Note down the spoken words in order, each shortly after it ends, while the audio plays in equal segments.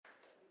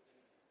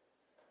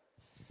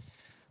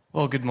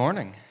Well, good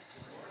morning.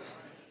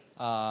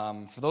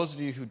 For those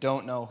of you who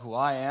don't know who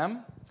I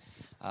am,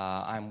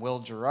 I'm Will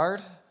Gerard.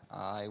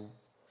 I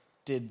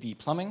did the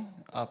plumbing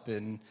up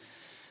in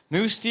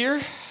Moose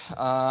Deer.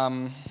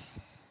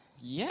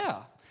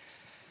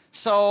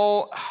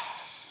 So,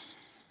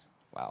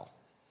 wow.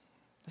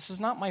 This is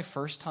not my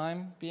first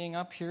time being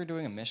up here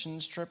doing a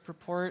missions trip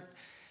report,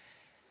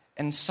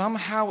 and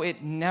somehow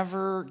it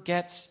never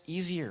gets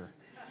easier.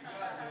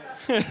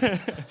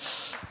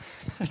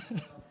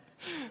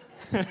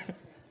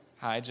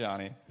 Hi,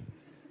 Johnny.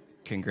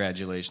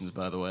 Congratulations,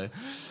 by the way.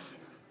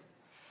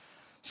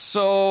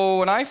 So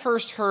when I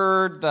first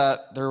heard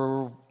that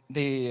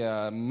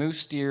the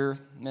Moose Deer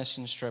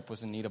mission trip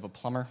was in need of a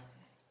plumber,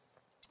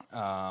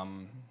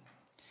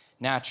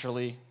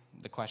 naturally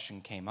the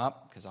question came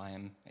up, because I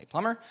am a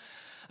plumber,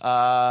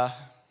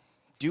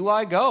 do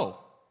I go?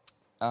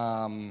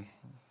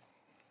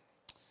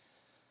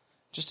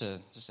 Just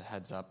a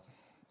heads up.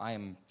 I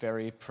am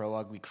very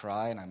pro-ugly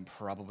cry, and I'm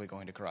probably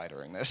going to cry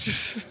during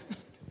this.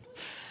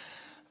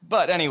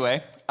 But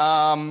anyway,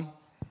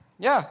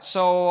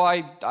 so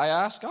I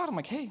asked God, I'm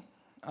like, hey,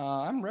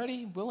 I'm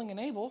ready, willing, and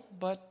able,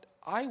 but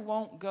I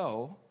won't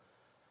go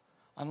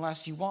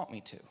unless you want me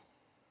to.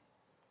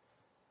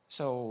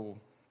 So,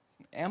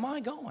 am I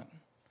going?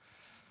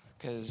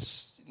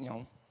 Because,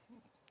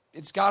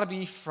 it's got to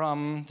be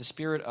from the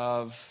spirit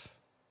of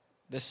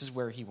this is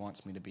where he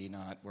wants me to be,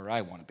 not where I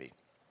want to be.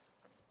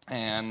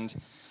 And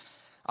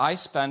I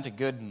spent a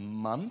good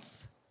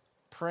month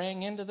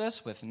praying into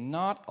this with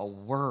not a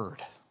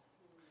word.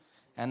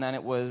 And then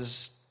it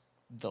was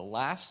the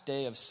last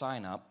day of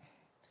sign-up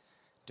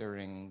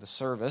during the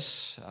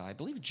service. I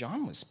believe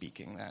John was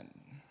speaking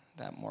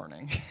that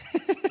morning.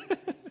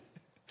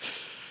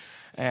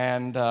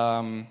 And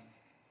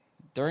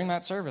during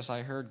that service,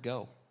 I heard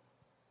go.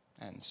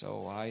 And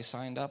so I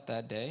signed up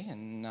that day,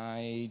 and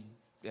I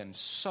am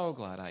so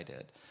glad I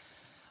did.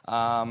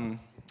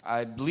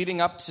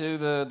 Leading up to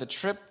the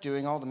trip,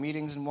 doing all the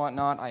meetings and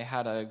whatnot, I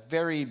had a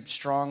very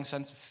strong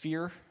sense of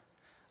fear.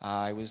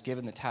 I was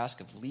given the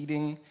task of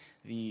leading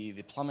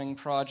the plumbing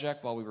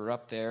project while we were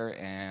up there,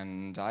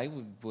 and I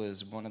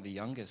was one of the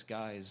youngest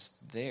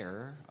guys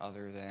there,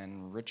 other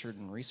than Richard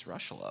and Reese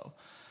Rushlow.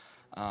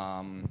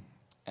 And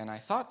I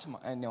thought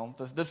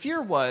the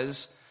fear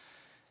was,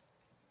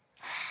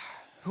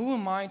 who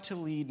am I to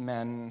lead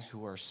men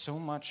who are so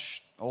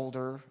much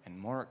older and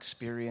more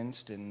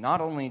experienced in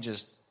not only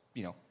just,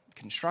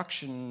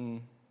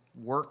 construction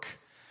work,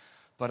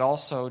 but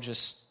also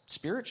just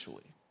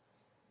spiritually?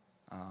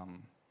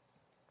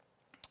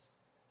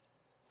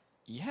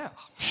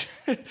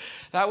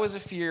 That was a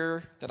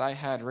fear that I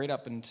had right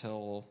up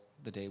until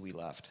the day we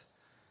left.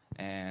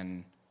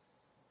 And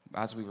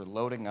as we were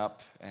loading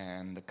up,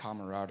 and the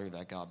camaraderie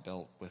that got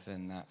built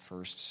within that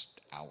first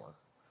hour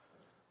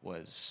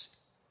was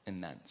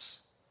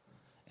immense.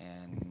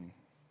 And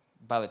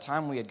by the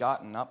time we had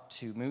gotten up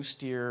to Moose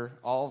Deer,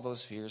 all of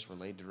those fears were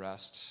laid to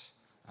rest.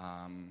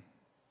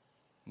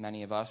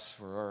 Many of us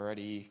were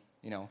already,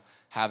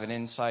 having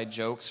inside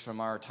jokes from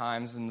our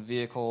times in the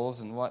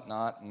vehicles and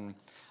whatnot. And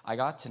I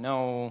got to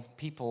know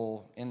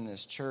people in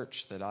this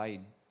church that I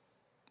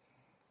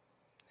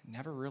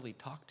never really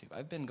talked to.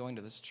 I've been going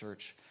to this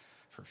church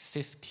for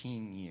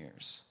 15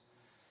 years.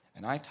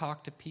 And I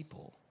talked to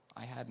people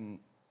I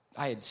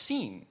had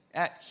seen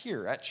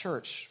at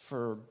church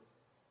for,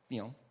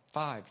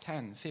 5,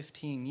 10,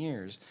 15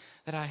 years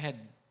that I had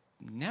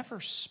never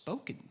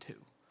spoken to.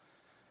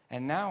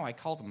 And now I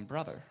call them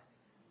brother.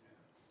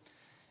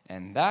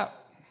 And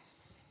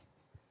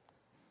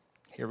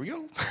here we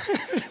go.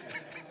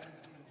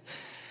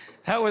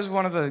 That was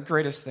one of the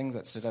greatest things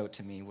that stood out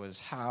to me, was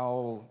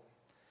how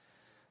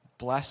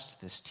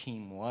blessed this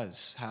team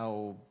was,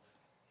 how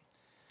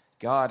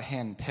God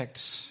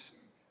handpicked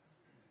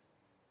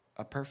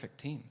a perfect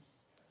team.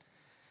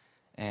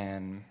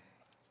 And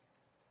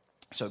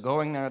so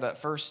going there that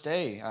first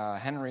day,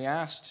 Henry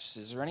asked,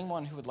 is there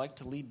anyone who would like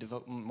to lead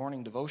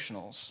morning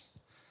devotionals?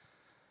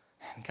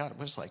 And God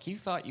was like, you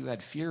thought you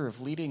had fear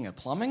of leading a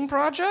plumbing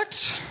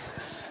project?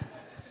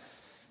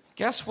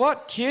 Guess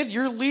what, kid?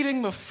 You're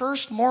leading the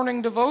first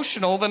morning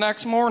devotional the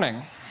next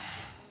morning.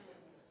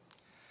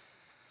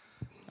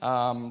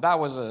 That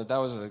was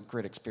a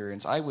great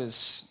experience. I was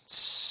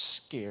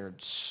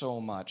scared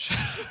so much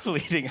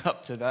leading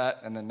up to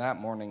that, and then that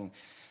morning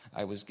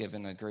I was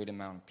given a great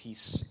amount of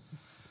peace.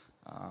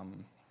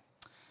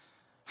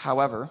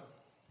 However,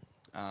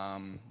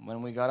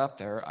 when we got up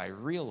there, I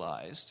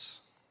realized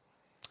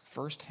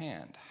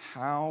firsthand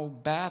how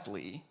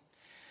badly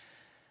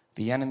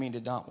the enemy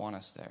did not want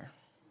us there.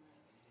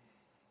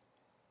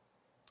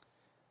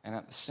 And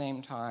at the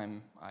same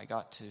time, I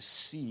got to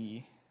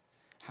see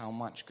how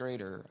much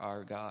greater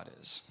our God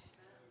is.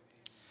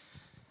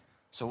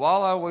 So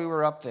while we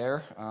were up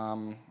there,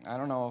 I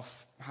don't know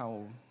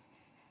how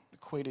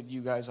acquainted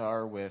you guys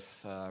are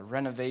with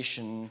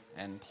renovation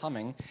and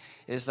plumbing,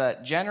 is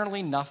that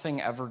generally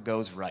nothing ever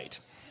goes right.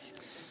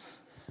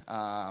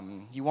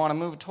 You want to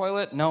move a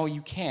toilet? No,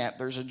 you can't.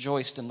 There's a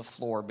joist in the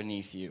floor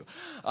beneath you.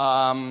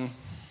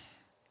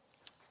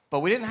 But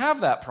we didn't have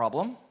that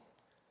problem.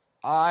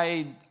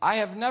 I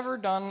have never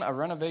done a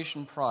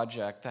renovation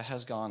project that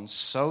has gone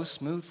so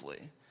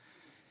smoothly.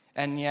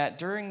 And yet,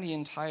 during the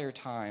entire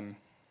time,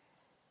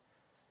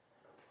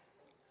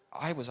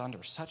 I was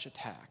under such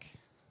attack.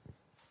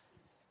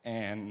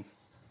 And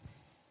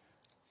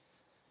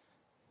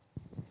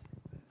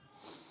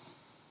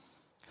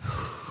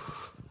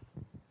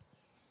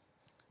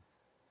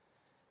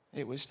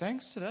it was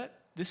thanks to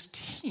this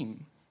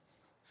team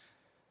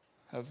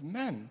of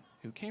men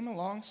who came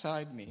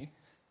alongside me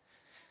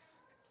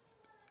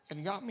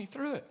and got me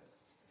through it.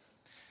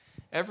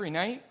 Every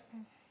night,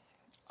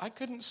 I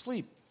couldn't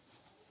sleep.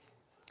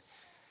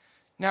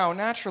 Now,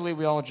 naturally,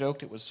 we all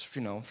joked it was,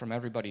 from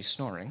everybody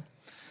snoring.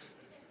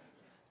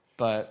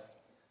 But,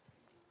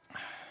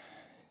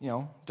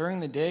 during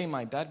the day,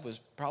 my bed was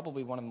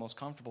probably one of the most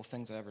comfortable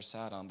things I ever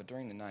sat on. But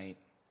during the night,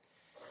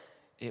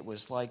 it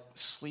was like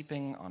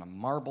sleeping on a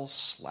marble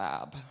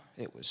slab.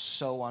 It was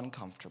so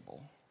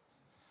uncomfortable.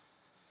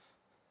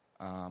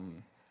 I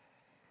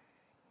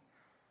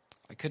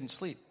couldn't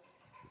sleep.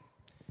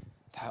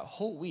 That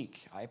whole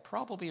week, I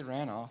probably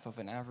ran off of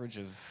an average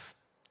of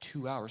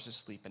 2 hours of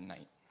sleep a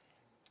night.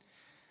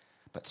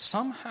 But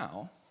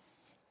somehow,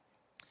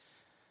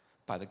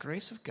 by the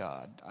grace of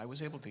God, I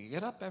was able to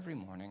get up every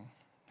morning,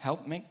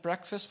 help make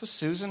breakfast with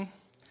Susan,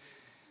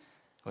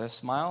 with a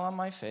smile on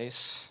my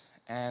face,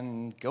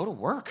 and go to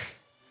work.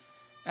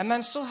 And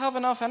then still have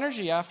enough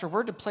energy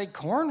afterward to play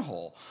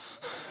cornhole.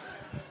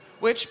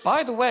 Which,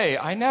 by the way,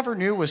 I never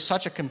knew was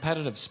such a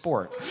competitive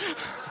sport.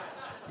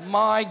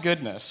 My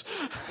goodness.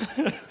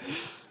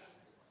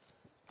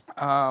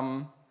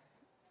 That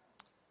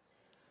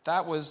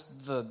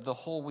was the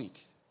whole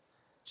week.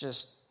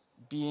 Just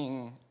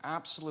being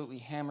absolutely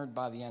hammered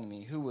by the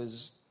enemy, who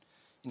was,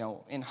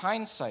 in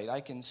hindsight, I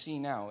can see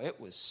now,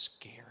 it was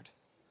scared.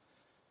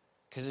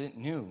 Because it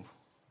knew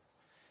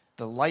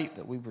the light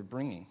that we were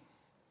bringing,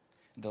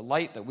 the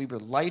light that we were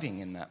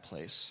lighting in that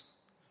place.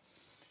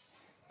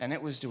 And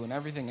it was doing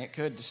everything it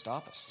could to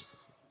stop us.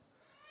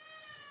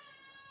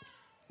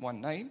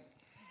 One night,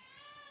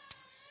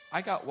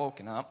 I got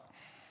woken up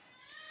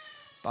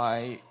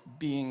by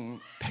being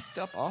picked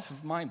up off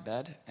of my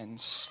bed and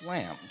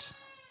slammed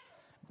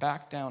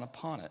back down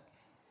upon it.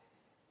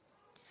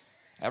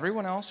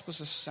 Everyone else was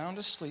as sound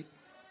asleep.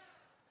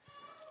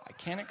 I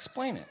can't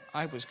explain it.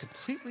 I was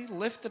completely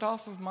lifted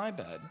off of my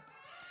bed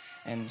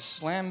and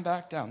slammed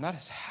back down. That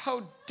is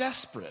how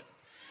desperate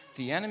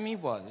the enemy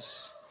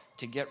was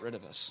to get rid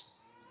of us.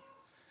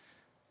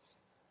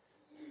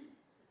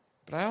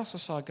 But I also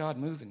saw God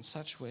move in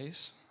such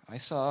ways. I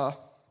saw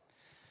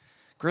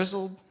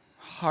grizzled,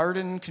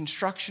 hardened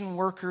construction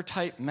worker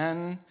type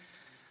men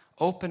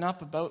open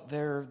up about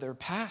their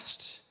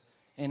past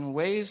in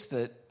ways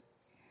that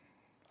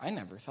I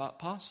never thought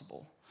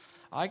possible.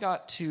 I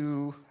got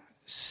to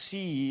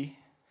see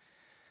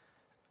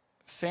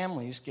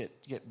families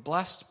get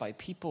blessed by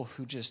people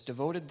who just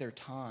devoted their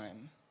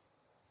time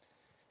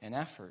and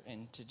effort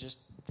into just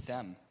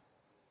them.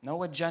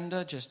 No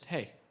agenda, just,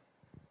 hey,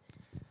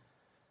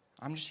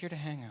 I'm just here to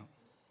hang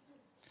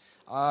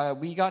out.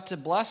 We got to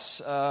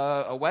bless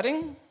a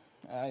wedding.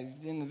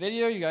 In the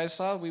video, you guys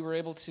saw we were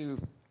able to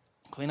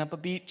clean up a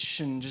beach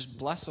and just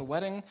bless a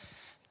wedding.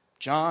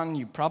 John,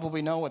 you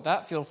probably know what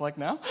that feels like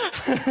now.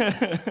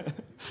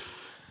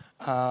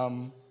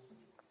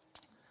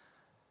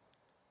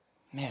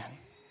 Man.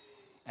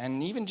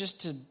 And even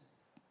just to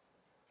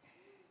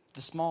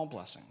the small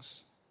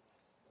blessings.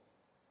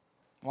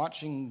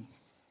 Watching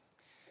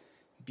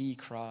B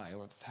cry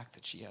over the fact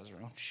that she has her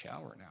own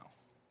shower now.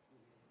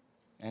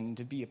 And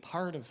to be a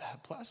part of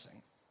that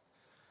blessing.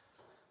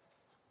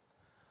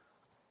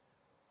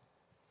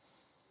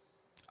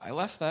 I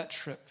left that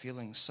trip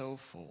feeling so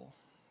full,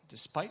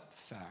 despite the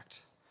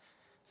fact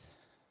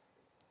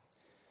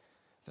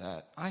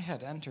that I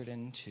had entered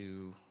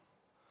into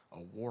a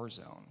war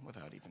zone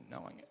without even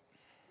knowing it.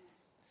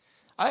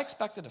 I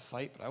expected a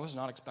fight, but I was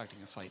not expecting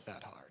a fight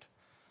that hard.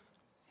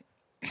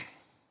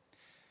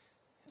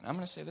 And I'm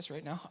going to say this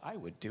right now, I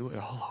would do it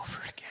all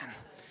over again.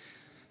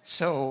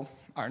 So,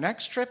 our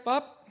next trip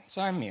up,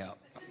 sign me up.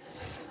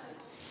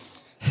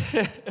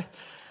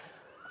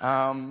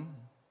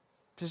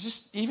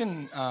 Just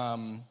even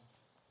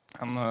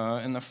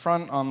in the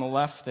front on the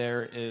left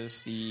there is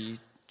the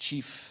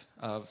chief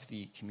of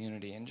the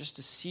community. And just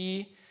to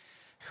see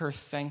her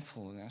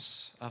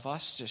thankfulness of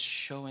us just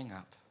showing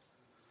up.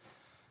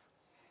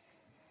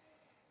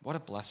 What a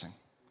blessing.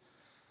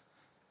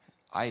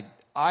 I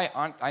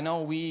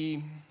know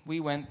we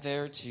went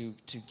there to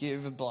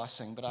give a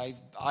blessing, but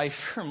I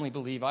firmly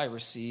believe I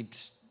received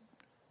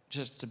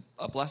just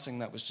a blessing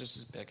that was just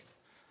as big.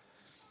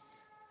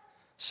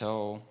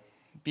 So,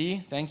 B,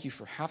 thank you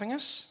for having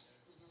us.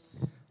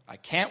 I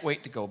can't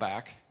wait to go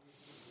back.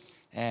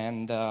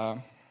 And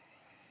I'm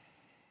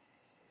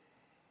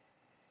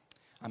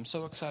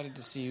so excited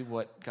to see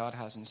what God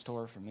has in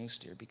store for Moose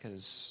Deer,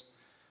 because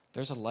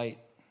there's a light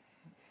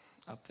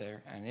up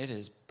there, and it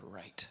is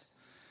bright.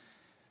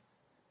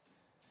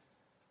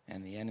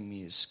 And the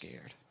enemy is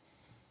scared.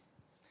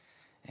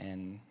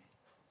 And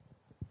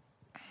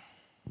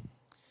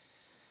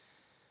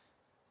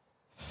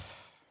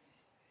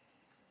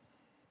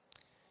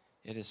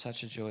It is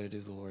such a joy to do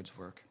the Lord's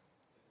work.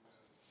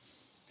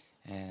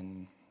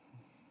 And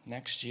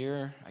next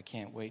year, I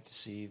can't wait to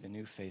see the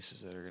new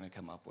faces that are going to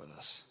come up with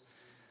us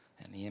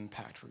and the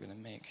impact we're going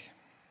to make.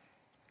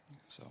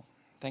 So,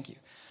 thank you.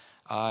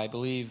 I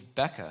believe,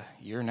 Becca,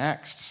 you're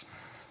next.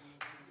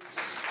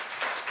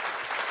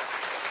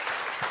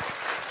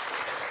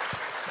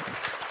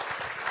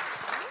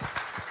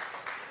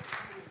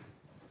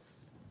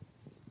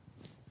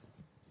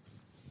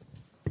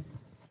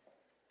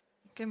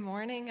 Good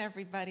morning,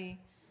 everybody.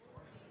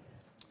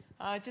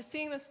 Just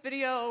seeing this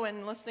video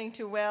and listening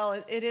to Will,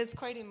 it is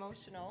quite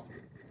emotional.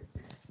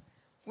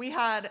 We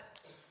had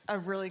a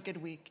really good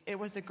week. It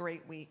was a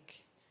great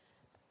week.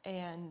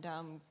 And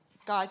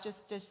God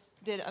just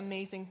did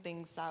amazing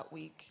things that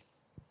week,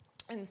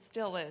 and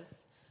still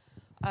is.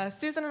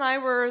 Susan and I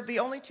were the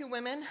only two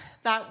women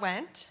that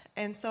went,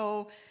 and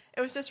so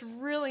it was just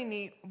really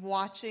neat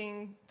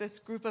watching this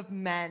group of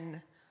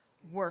men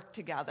work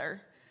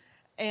together.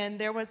 And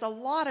there was a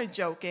lot of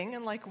joking,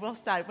 and like Will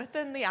said,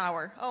 within the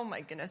hour, oh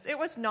my goodness, it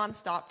was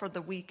nonstop for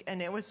the week, and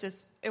it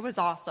was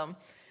awesome.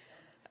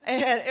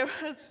 And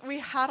we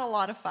had a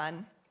lot of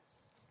fun.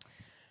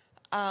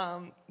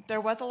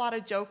 There was a lot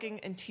of joking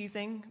and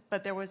teasing,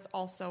 but there was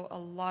also a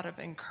lot of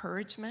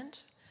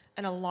encouragement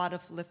and a lot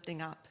of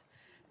lifting up.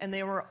 And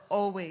they were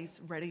always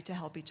ready to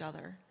help each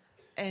other.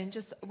 And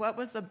just what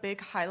was a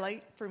big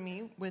highlight for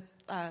me with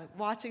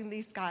watching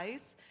these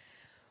guys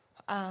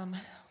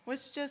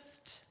was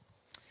just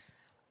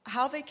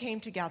how they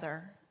came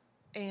together.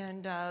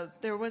 And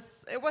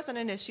it wasn't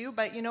an issue,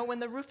 but when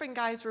the roofing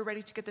guys were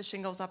ready to get the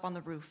shingles up on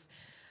the roof,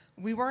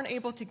 we weren't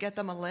able to get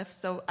them a lift,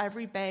 so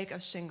every bag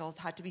of shingles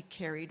had to be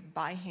carried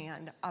by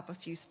hand up a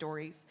few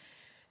stories.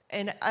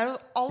 And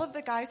all of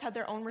the guys had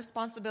their own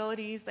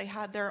responsibilities, they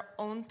had their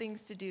own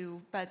things to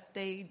do, but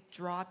they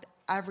dropped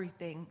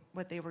everything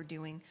what they were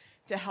doing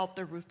to help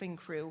the roofing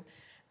crew.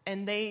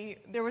 And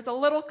there was a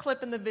little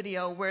clip in the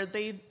video where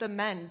the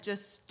men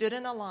just stood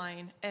in a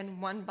line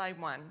and one by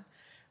one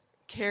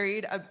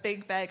carried a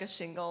big bag of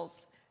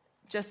shingles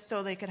just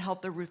so they could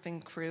help the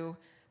roofing crew,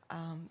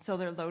 so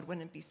their load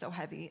wouldn't be so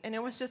heavy. And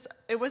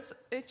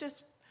it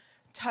just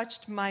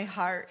touched my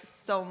heart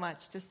so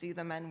much to see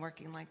the men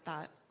working like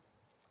that.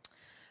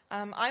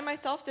 I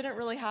myself didn't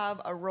really have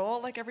a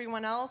role like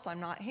everyone else. I'm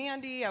not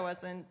handy. I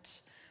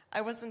wasn't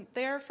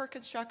there for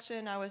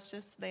construction. I was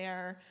just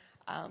there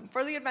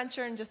for the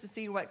adventure and just to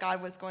see what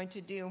God was going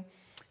to do.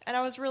 And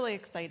I was really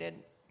excited.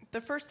 The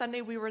first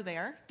Sunday we were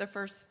there, the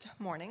first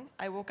morning,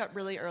 I woke up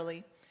really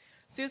early.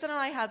 Susan and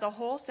I had the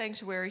whole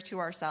sanctuary to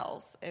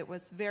ourselves. It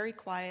was very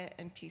quiet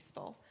and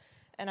peaceful,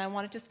 and I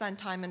wanted to spend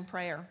time in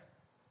prayer.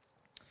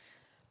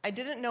 I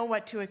didn't know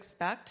what to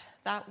expect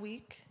that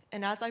week,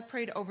 and as I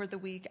prayed over the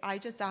week, I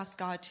just asked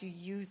God to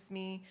use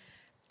me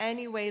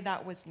any way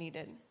that was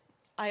needed.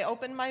 I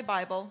opened my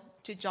Bible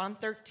to John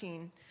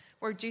 13,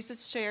 where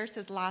Jesus shares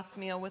his last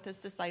meal with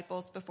his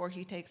disciples before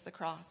he takes the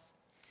cross.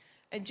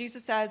 And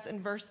Jesus says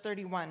in verse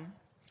 31,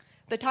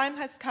 "The time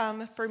has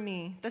come for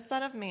me, the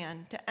Son of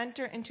Man, to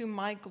enter into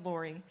my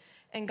glory,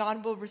 and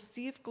God will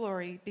receive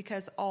glory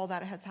because all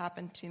that has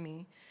happened to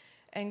me.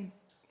 And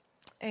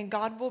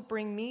God will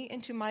bring me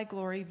into my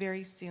glory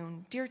very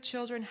soon. Dear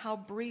children, how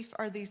brief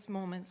are these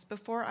moments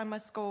before I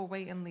must go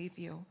away and leave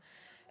you.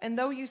 And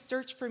though you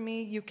search for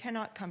me, you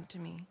cannot come to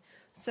me.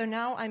 So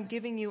now I'm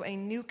giving you a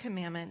new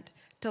commandment,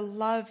 to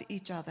love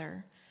each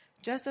other.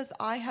 Just as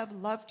I have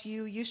loved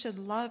you, you should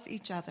love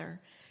each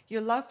other. Your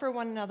love for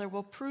one another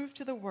will prove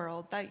to the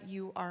world that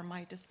you are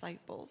my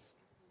disciples."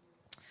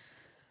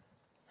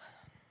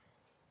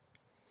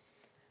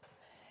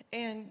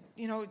 And,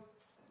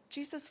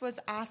 Jesus was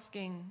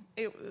asking,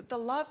 the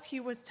love he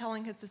was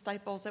telling his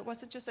disciples, it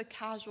wasn't just a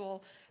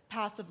casual,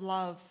 passive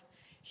love.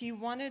 He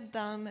wanted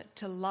them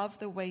to love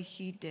the way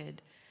he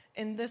did.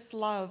 In this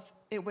love,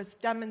 it was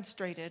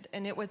demonstrated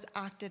and it was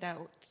acted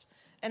out.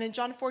 And in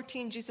John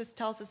 14, Jesus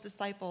tells his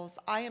disciples,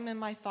 "I am in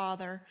my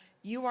Father,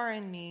 you are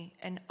in me,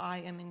 and I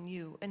am in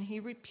you." And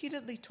he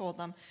repeatedly told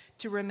them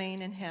to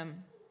remain in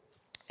him.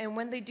 And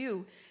when they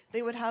do,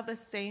 they would have the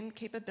same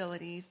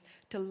capabilities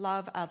to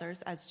love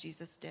others as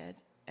Jesus did.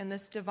 And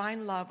this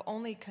divine love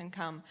only can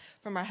come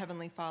from our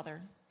Heavenly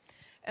Father.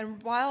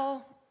 And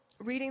while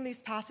reading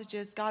these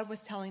passages, God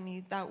was telling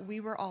me that we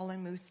were all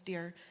in Moose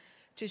Deer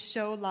to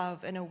show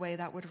love in a way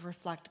that would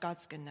reflect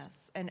God's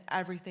goodness in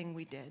everything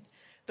we did.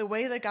 The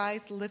way the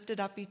guys lifted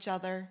up each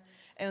other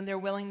and their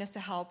willingness to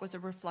help was a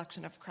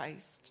reflection of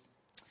Christ.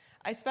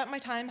 I spent my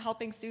time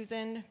helping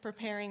Susan,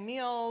 preparing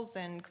meals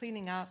and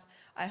cleaning up.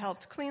 I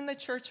helped clean the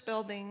church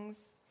buildings.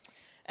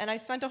 And I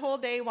spent a whole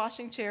day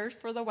washing chairs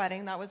for the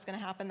wedding that was going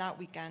to happen that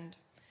weekend.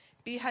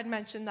 B had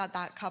mentioned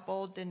that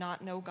couple did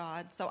not know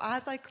God. So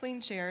as I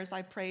cleaned chairs,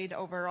 I prayed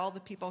over all the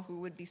people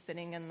who would be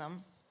sitting in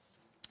them.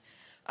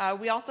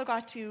 We also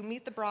got to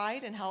meet the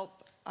bride and help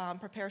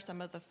prepare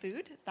some of the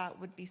food that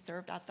would be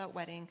served at that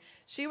wedding.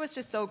 She was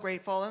just so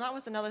grateful, and that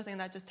was another thing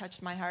that just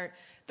touched my heart.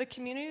 The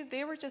community,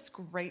 they were just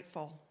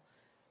grateful.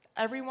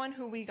 Everyone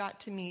who we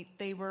got to meet,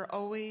 they were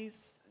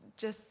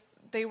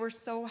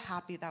so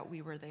happy that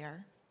we were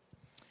there.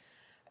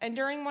 And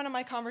during one of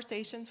my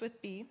conversations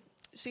with Bea,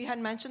 she had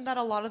mentioned that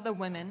a lot of the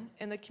women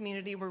in the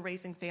community were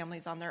raising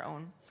families on their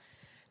own.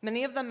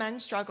 Many of the men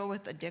struggle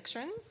with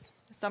addictions.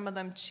 Some of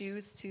them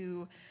choose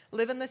to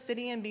live in the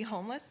city and be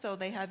homeless so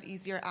they have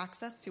easier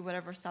access to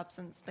whatever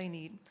substance they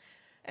need.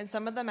 And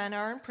some of the men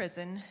are in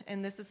prison,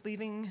 and this is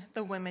leaving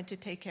the women to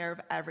take care of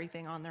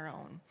everything on their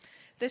own.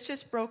 This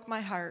just broke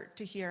my heart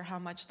to hear how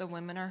much the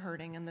women are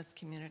hurting in this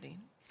community.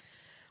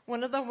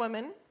 One of the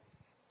women,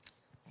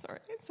 sorry,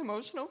 it's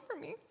emotional for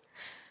me.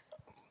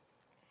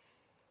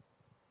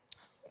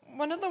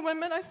 One of the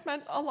women I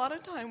spent a lot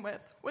of time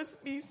with was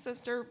Bea's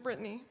sister,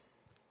 Brittany,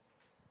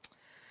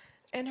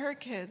 and her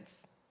kids.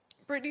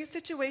 Brittany's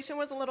situation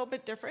was a little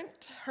bit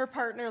different. Her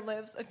partner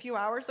lives a few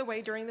hours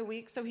away during the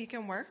week so he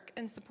can work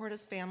and support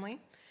his family,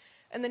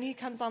 and then he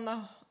comes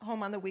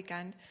home on the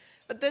weekend.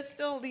 But this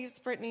still leaves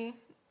Brittany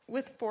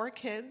with 4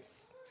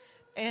 kids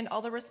and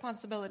all the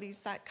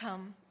responsibilities that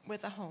come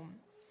with a home.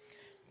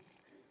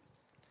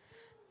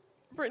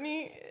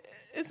 Brittany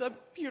is a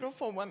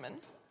beautiful woman.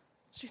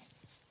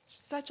 She's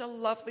such a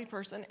lovely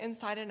person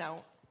inside and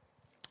out,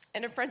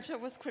 and a friendship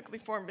was quickly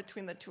formed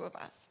between the two of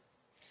us.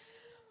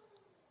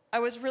 I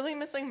was really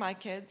missing my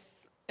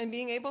kids, and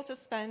being able to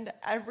spend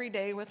every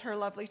day with her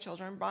lovely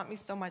children brought me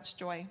so much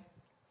joy.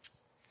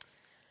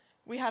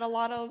 We had a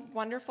lot of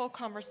wonderful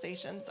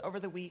conversations over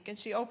the week, and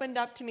she opened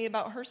up to me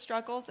about her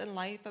struggles in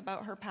life,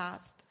 about her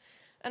past.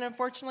 And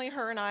unfortunately,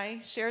 her and I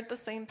shared the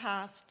same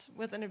past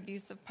with an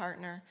abusive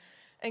partner.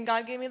 And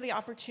God gave me the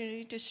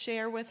opportunity to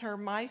share with her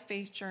my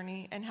faith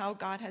journey and how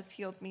God has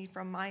healed me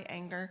from my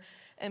anger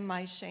and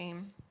my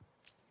shame.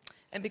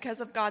 And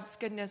because of God's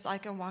goodness, I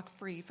can walk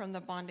free from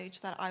the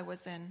bondage that I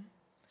was in.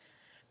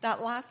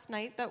 That last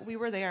night that we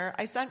were there,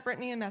 I sent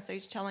Brittany a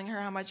message telling her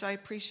how much I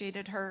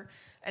appreciated her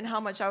and how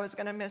much I was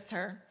going to miss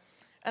her.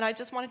 And I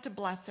just wanted to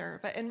bless her.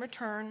 But in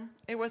return,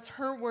 it was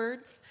her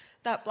words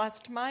that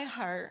blessed my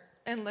heart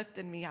and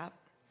lifted me up.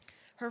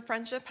 Her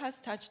friendship has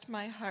touched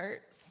my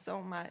heart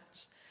so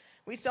much.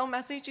 We still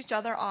message each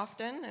other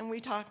often, and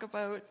we talk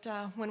about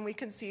when we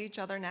can see each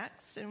other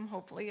next, and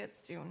hopefully it's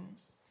soon.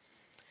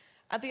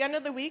 At the end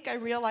of the week, I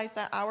realized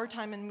that our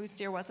time in Moose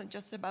Deer wasn't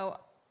just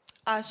about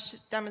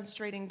us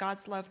demonstrating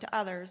God's love to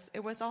others.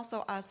 It was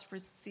also us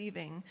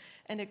receiving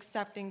and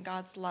accepting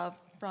God's love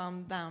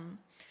from them.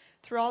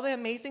 Through all the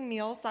amazing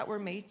meals that were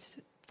made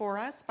for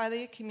us by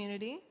the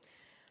community,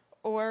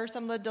 or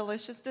some of the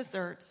delicious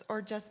desserts,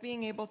 or just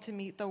being able to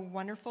meet the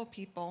wonderful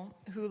people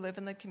who live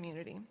in the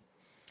community.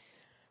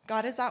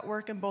 God is at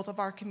work in both of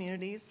our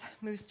communities,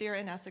 Moose Deer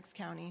and Essex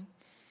County.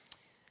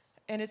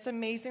 And it's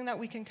amazing that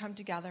we can come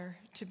together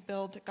to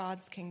build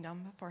God's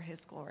kingdom for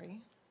his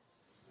glory.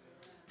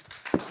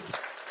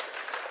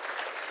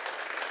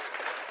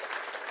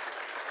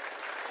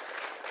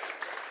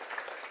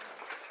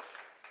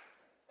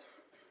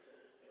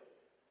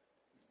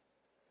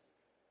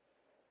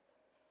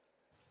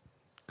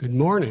 Good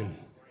morning.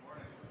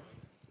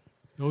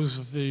 Those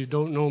of you who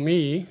don't know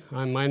me,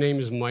 my name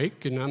is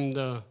Mike, and I'm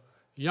the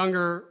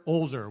younger,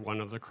 older one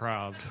of the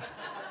crowd.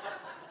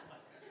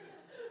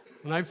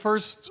 When I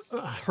first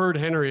heard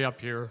Henry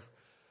up here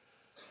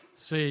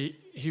say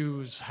he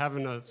was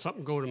having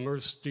something go to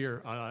Moose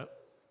Deer,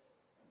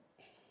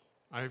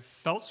 I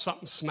felt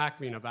something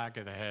smack me in the back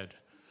of the head.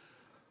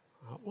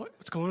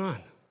 What's going on?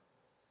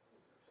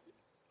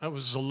 That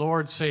was the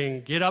Lord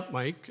saying, get up,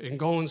 Mike, and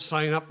go and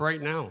sign up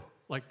right now.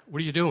 Like,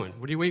 what are you doing?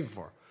 What are you waiting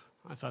for?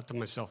 I thought to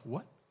myself,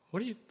 what?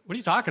 What are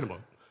you talking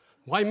about?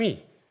 Why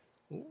me?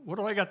 What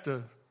do I got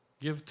to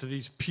give to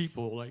these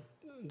people? Like,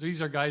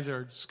 these are guys that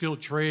are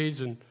skilled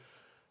trades, and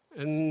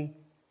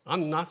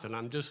I'm nothing.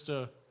 I'm just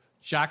a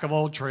jack of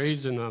all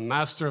trades and a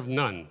master of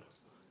none.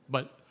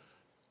 But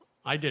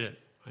I did it.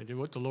 I did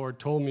what the Lord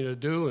told me to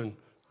do, and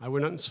I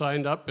went up and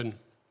signed up, and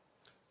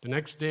the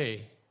next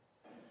day,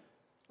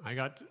 I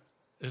got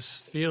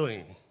this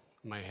feeling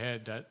in my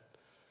head that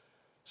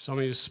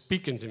somebody was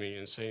speaking to me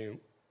and saying,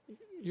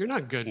 you're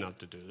not good enough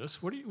to do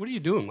this. What are you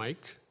doing,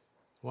 Mike?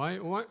 Why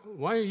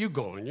are you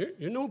going?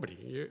 You're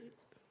nobody.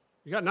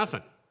 You got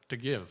nothing to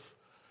give.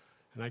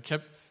 And I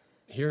kept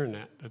hearing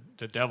that,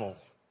 the devil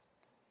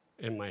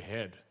in my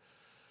head.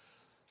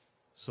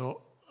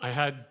 So I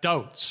had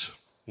doubts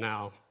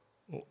now.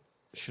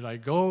 Should I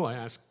go? I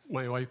asked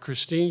my wife,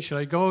 Christine, should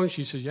I go? And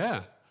she said,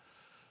 yeah.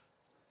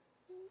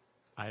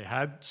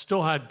 I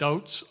still had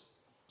doubts,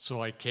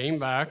 so I came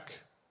back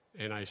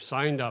and I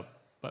signed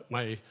up. But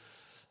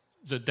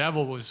the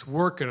devil was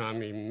working on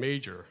me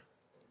major.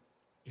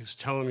 He was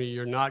telling me,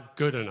 you're not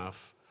good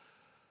enough.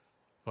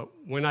 But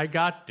when I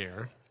got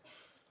there,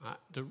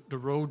 the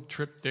road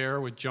trip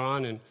there with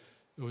John, and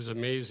it was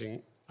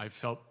amazing. I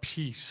felt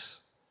peace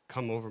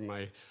come over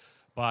my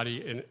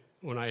body. And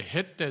when I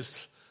hit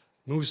this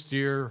Moose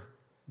Deer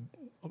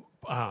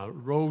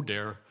road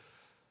there,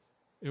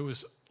 it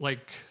was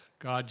like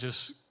God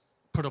just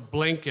put a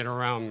blanket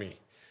around me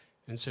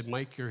and said,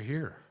 Mike, you're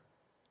here.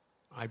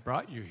 I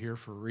brought you here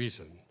for a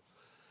reason.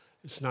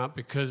 It's not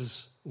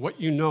because what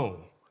you know,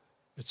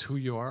 it's who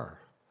you are.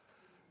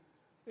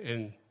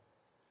 And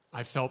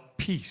I felt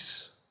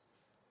peace.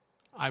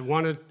 I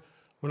wanted,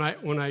 when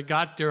I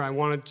got there, I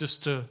wanted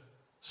just to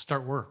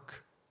start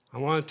work. I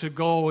wanted to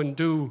go and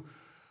do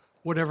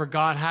whatever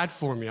God had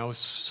for me. I was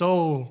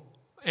so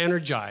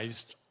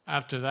energized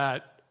after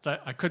that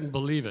I couldn't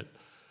believe it.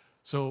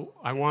 So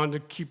I wanted to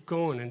keep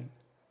going, and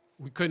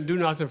we couldn't do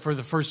nothing for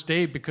the first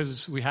day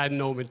because we had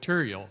no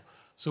material.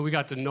 So I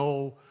got to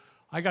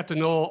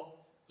know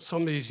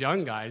some of these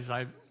young guys.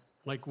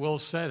 Like Will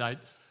said,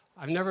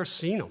 I've never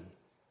seen them.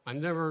 I've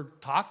never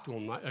talked to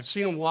them. I've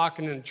seen them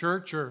walking in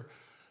church or,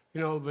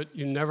 but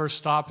you never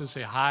stop and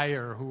say hi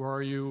or who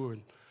are you?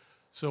 And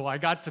so I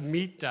got to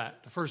meet the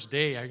first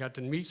day, I got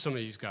to meet some of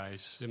these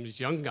guys, some of these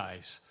young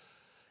guys.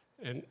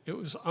 And it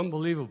was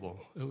unbelievable.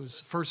 It was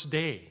the first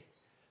day.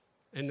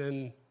 And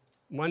then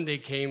Monday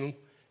came,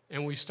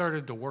 and we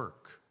started to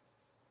work.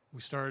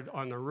 We started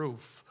on the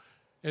roof.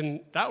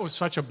 And that was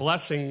such a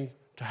blessing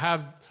to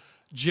have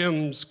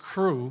Jim's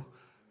crew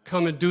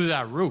come and do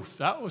that roof.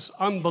 That was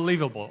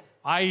unbelievable.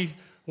 I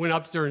went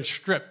up there and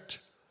stripped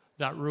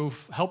that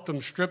roof, helped them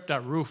strip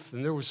that roof,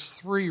 and there was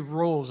 3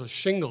 rows of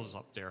shingles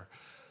up there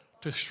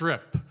to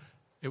strip.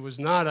 It was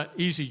not an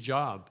easy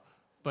job,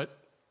 but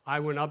I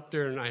went up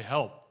there and I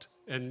helped.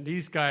 And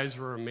these guys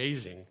were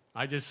amazing.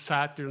 I just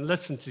sat there and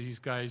listened to these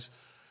guys,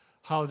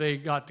 how they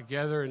got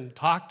together and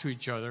talked to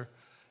each other.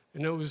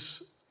 And it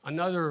was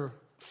another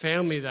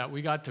family that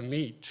we got to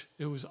meet.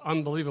 It was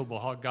unbelievable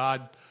how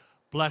God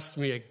blessed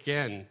me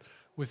again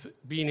with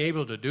being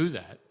able to do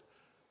that.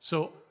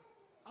 So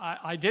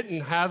I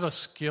didn't have a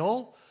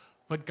skill,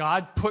 but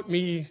God put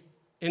me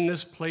in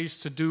this place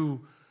to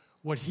do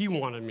what he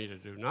wanted me to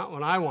do, not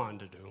what I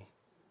wanted to do.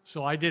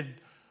 So I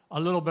did a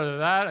little bit of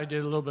that. I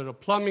did a little bit of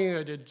plumbing.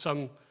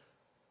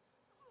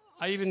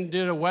 I even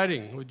did a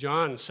wedding with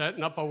John,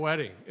 setting up a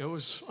wedding. It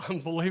was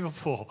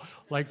unbelievable.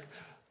 Like,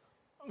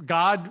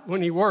 God,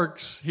 when he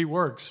works, he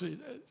works.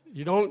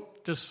 You don't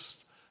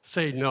just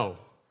say no.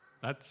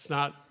 That's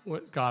not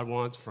what God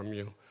wants from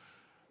you.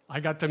 I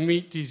got to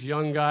meet these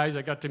young guys.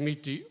 I got to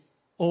meet the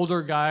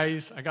older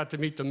guys. I got to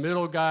meet the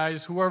middle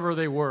guys, whoever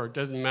they were. It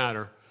doesn't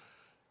matter.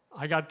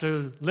 I got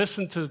to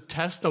listen to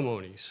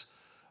testimonies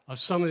of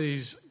some of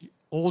these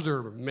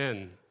older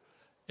men.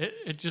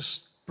 It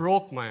just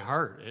broke my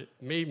heart. It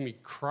made me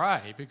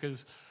cry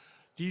because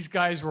these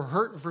guys were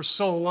hurting for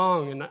so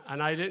long,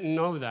 and I didn't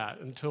know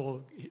that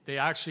until they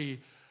actually,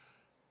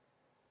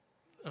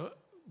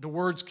 the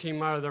words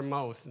came out of their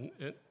mouth,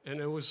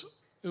 and it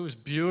was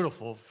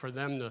beautiful for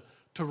them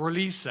to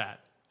release that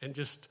and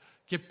just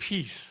get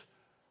peace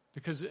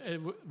because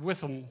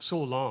with them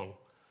so long.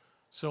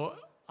 So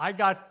I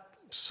got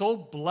so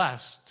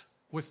blessed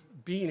with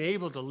being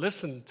able to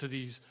listen to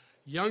these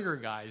younger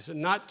guys,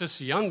 and not just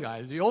the young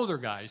guys, the older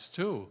guys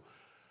too,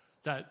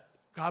 that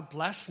God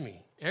blessed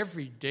me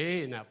every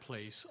day in that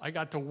place. I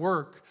got to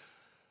work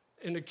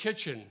in the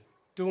kitchen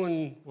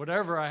doing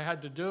whatever I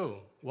had to do,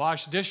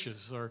 wash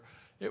dishes, or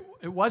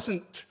it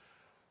wasn't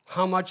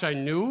how much I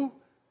knew,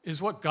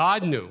 is what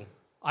God knew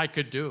I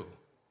could do.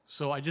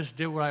 So I just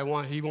did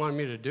what he wanted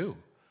me to do.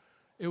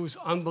 It was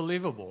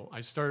unbelievable.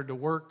 I started to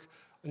work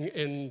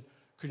in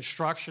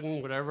construction,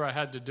 whatever I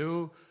had to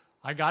do.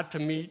 I got to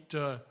meet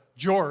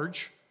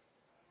George,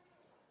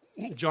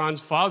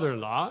 John's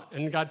father-in-law,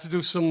 and got to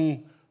do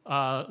some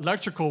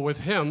electrical with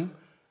him.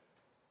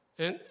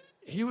 And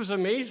he was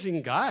an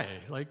amazing guy.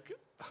 Like,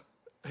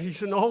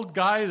 he's an old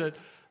guy that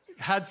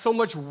had so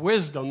much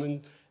wisdom,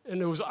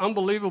 and it was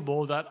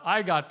unbelievable that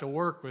I got to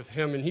work with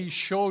him, and he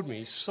showed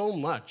me so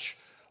much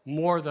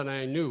more than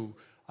I knew.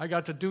 I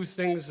got to do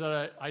things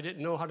that I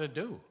didn't know how to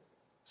do.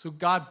 So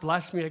God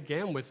blessed me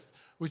again with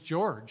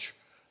George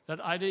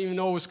that I didn't even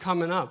know was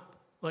coming up.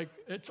 Like,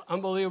 it's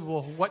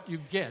unbelievable what you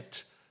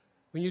get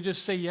when you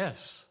just say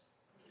yes.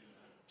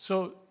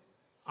 So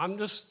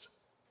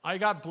I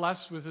got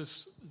blessed with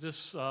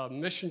this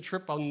mission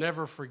trip. I'll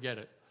never forget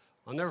it.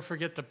 I'll never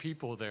forget the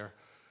people there.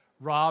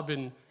 Rob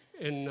and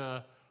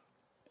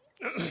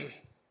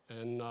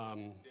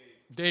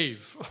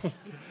Dave.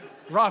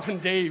 Rob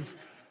and Dave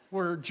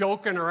were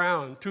joking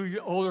around. 2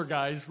 older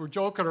guys were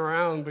joking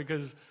around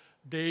because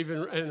Dave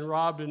and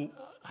Rob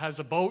has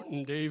a boat,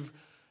 and Dave,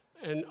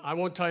 and I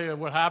won't tell you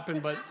what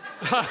happened, but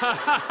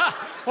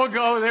we'll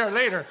go there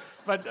later.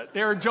 But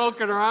they were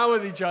joking around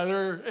with each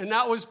other, and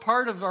that was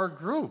part of our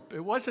group.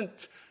 It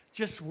wasn't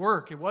just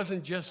work. It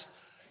wasn't just,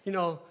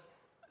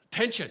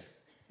 tension.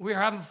 We were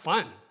having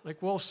fun.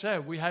 Like Will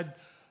said, we had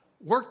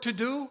work to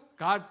do.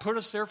 God put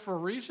us there for a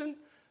reason.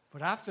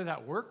 But after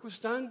that work was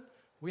done,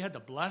 we had the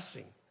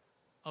blessing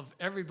of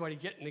everybody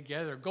getting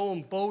together,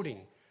 going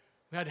boating.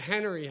 We had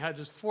Henry had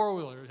his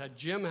four-wheeler. We had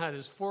Jim had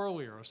his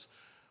four-wheelers.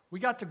 We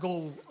got to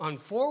go on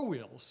 4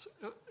 wheels.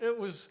 It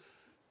was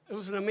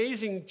an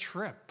amazing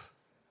trip.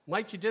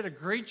 Mike, you did a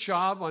great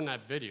job on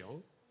that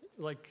video.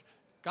 Like,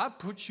 God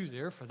put you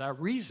there for that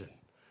reason.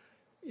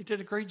 You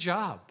did a great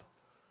job.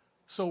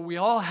 So we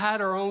all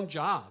had our own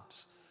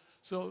jobs.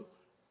 So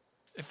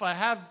if I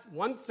have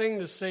one thing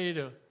to say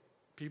to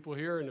people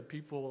here and the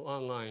people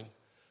online,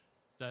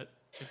 that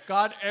if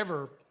God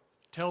ever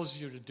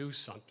tells you to do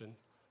something,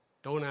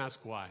 don't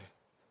ask why.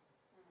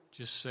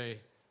 Just say,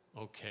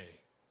 okay,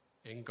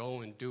 and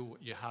go and do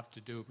what you have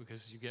to do,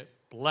 because you get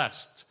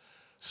blessed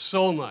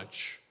so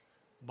much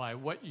by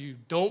what you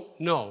don't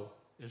know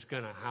is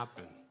going to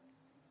happen.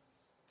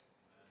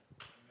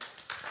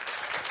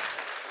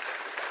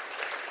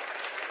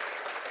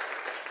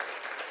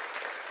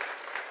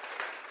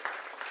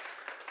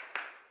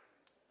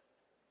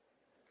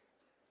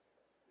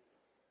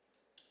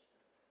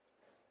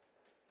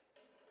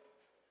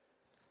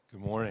 Good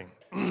morning.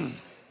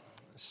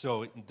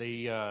 So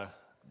they,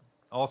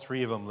 all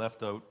three of them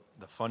left out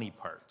the funny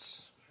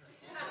parts.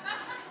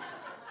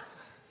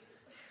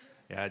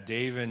 Yeah,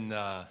 Dave and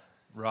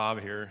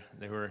Rob here,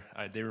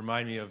 they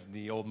remind me of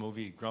the old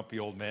movie Grumpy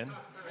Old Men.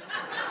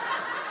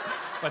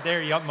 But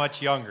they're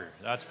much younger,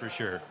 that's for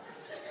sure.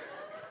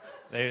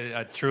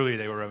 Truly,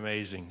 they were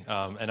amazing.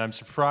 And I'm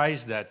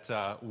surprised that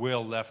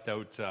Will left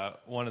out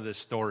one of the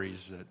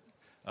stories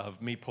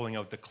of me pulling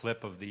out the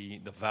clip of the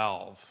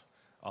valve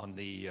on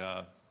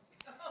the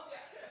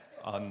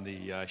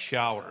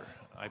shower.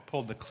 I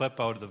pulled the clip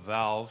out of the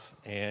valve,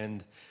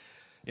 and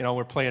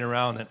we're playing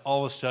around, and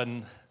all of a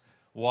sudden,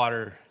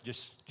 water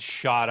just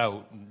shot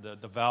out.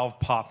 The valve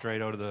popped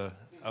right out of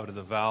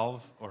the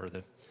valve, or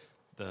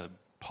the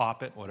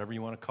poppet, whatever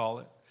you want to call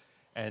it,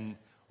 and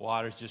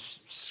water's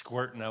just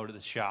squirting out of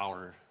the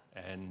shower,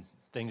 and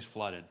things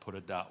flooded. Put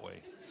it that way.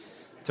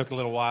 It took a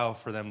little while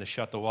for them to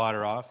shut the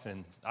water off,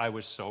 and I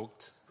was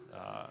soaked.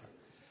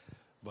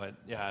 But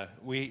yeah,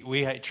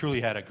 we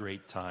truly had a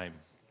great time.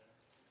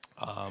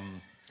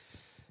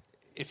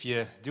 If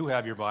you do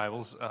have your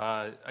Bibles,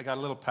 I got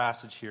a little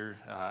passage here,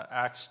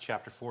 Acts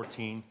chapter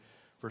 14,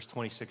 verse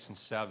 26 and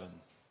 7.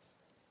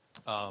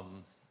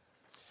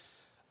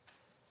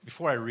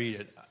 Before I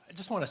read it, I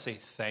just want to say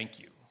thank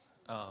you.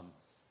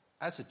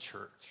 As a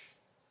church,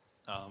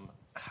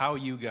 how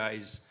you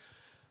guys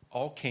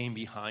all came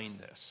behind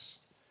this,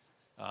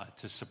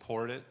 to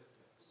support it,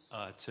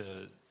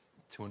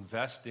 to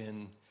invest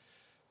in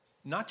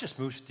not just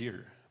Moose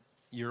Deer,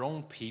 your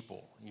own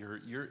people.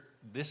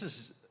 This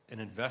is an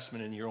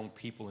investment in your own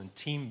people, in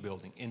team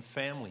building, in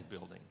family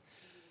building.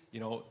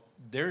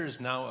 There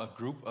is now a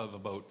group of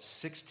about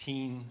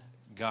 16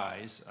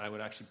 guys. I would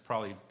actually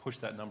probably push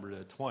that number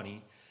to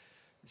 20.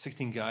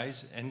 16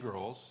 guys and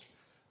girls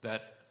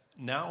that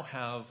now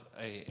have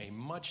a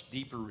much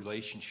deeper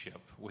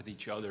relationship with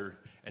each other.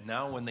 And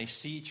now when they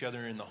see each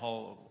other in the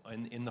hall,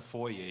 in the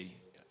foyer,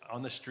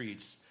 on the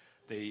streets,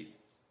 they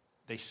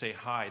say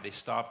hi. They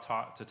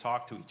stop to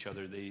talk to each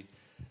other.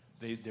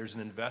 There's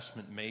an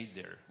investment made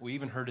there. We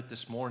even heard it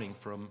this morning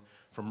from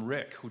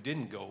Rick, who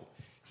didn't go.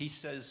 He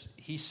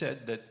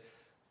said that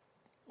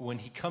when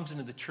he comes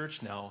into the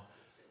church now,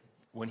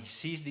 when he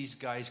sees these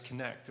guys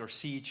connect or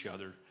see each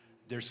other,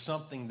 there's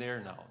something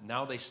there now.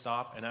 Now they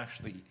stop and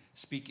actually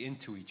speak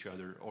into each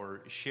other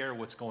or share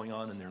what's going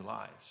on in their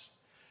lives.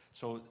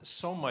 So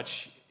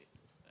much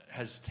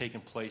has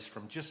taken place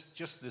from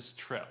just this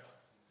trip.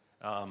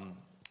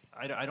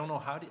 I don't know,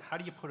 how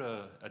do you put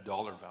a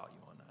dollar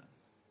value on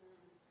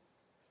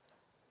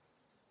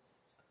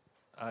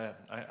that?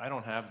 I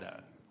don't have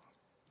that.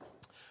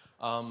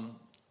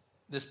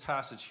 This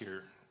passage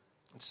here,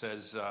 it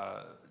says,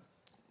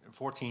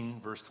 14,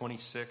 verse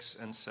 26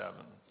 and 7.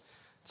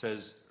 It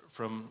says,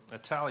 from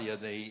Italia,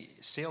 they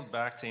sailed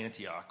back to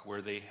Antioch,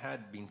 where they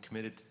had been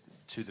committed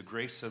to the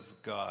grace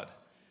of God,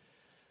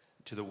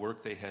 to the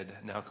work they had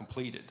now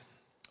completed.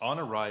 On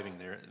arriving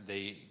there,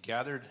 they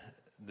gathered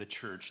the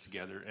church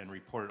together and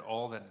reported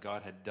all that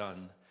God had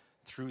done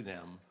through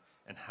them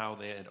and how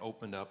they had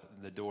opened up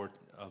the door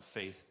of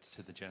faith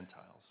to the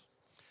Gentiles.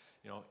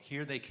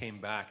 Here they came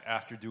back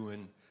after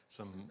doing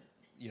some,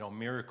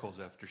 miracles,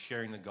 after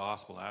sharing the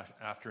gospel,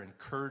 after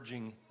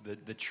encouraging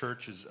the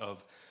churches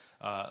of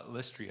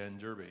Lystria and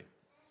Derbe.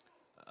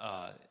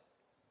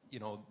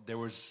 There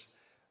was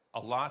a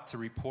lot to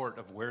report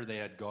of where they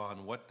had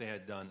gone, what they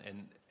had done,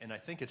 and I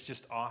think it's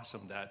just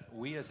awesome that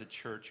we as a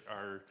church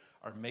are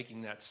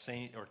making that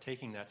same, or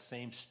taking that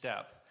same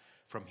step,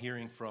 from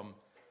hearing from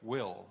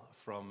Will,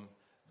 from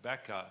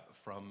Becca,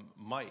 from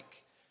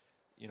Mike,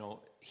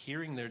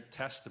 hearing their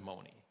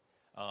testimony.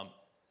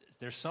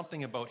 There's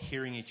something about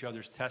hearing each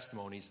other's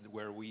testimonies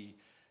where we,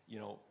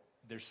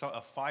 there's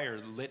a fire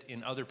lit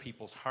in other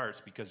people's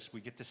hearts, because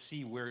we get to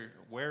see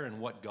where and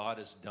what God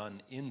has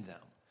done in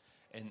them.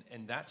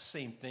 And that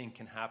same thing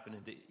can happen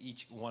into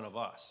each one of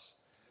us.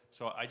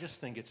 So I just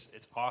think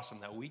it's awesome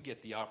that we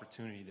get the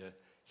opportunity to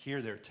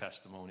hear their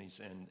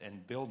testimonies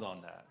and build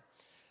on that.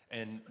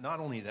 And not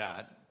only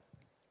that,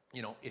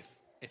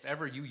 if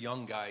ever you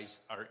young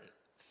guys are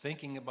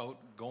thinking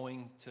about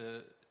going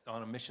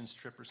on a missions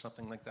trip or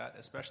something like that,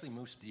 especially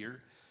Moose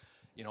Deer,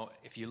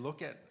 if you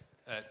look at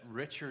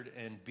Richard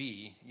and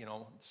B,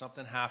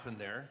 something happened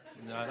there.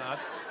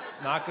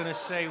 Not going to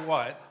say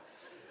what,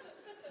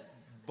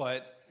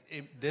 but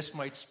this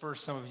might spur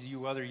some of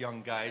you other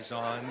young guys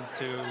on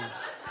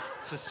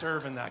to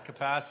serve in that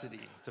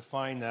capacity, to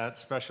find that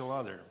special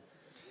other.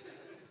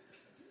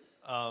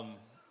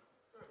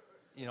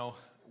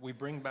 We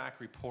bring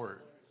back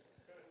report.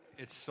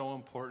 It's so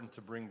important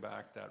to bring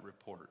back that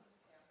report.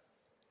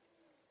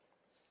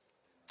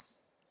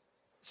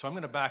 So I'm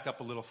going to back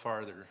up a little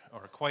farther,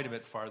 or quite a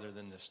bit farther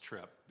than this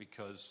trip,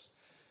 because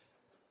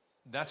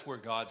that's where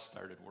God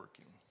started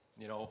working.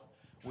 You know,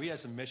 we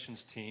as a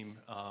missions team,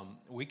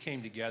 we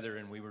came together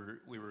and we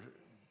were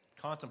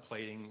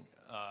contemplating,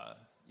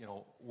 you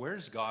know,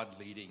 where's God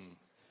leading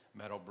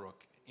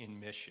Meadowbrook in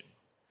mission?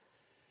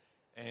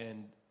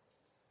 And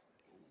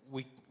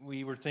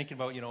we were thinking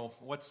about, you know,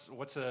 what's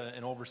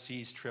an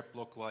overseas trip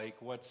look like?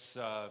 What's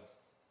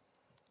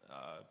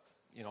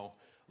you know,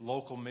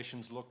 local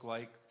missions look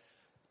like?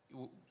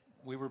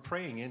 We were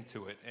praying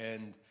into it,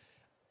 and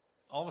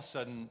all of a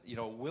sudden, you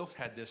know, Wilf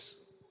had this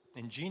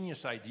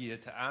ingenious idea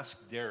to ask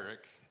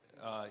Derek,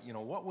 you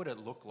know, what would it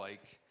look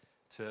like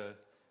to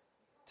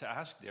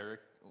ask Derek,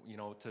 you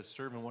know, to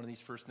serve in one of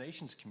these First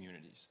Nations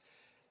communities.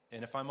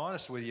 And if I'm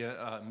honest with you,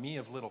 me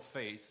of little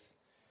faith,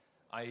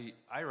 I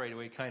right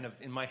away kind of,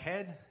 in my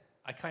head,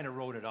 I kind of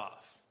wrote it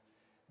off,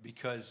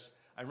 because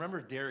I remember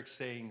Derek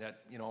saying that,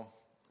 you know,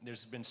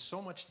 there's been so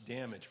much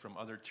damage from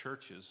other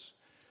churches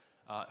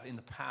in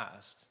the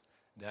past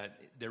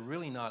that they're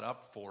really not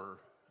up for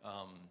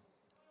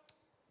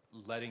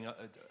letting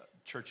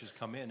churches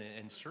come in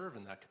and serve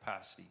in that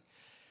capacity.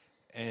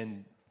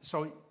 And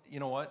so, you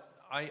know what,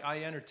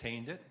 I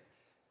entertained it,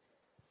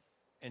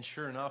 and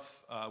sure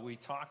enough, we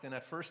talked, and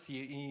at first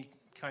he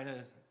kind of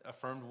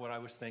affirmed what I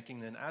was thinking.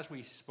 Then as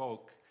we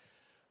spoke,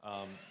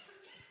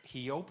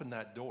 he opened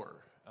that door.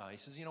 He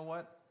says, you know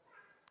what,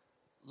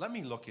 let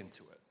me look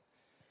into it.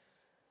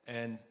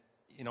 And,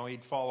 you know,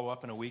 he'd follow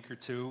up in a week or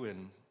two,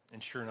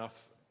 and sure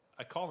enough,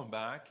 I called him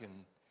back, and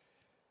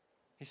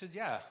he said,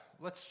 yeah,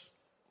 let's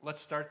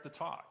start the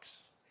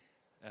talks.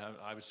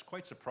 I was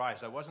quite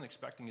surprised. I wasn't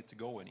expecting it to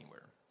go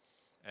anywhere.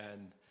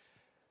 And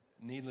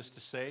needless to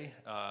say,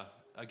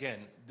 again,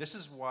 this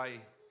is why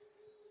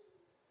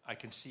I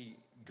can see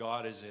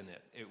God is in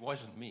it. It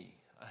wasn't me.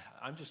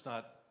 I'm just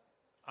not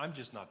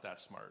that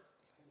smart,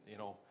 you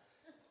know.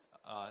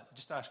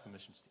 Just ask the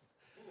missions team.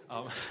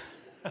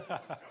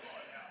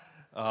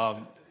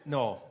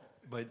 No,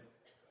 but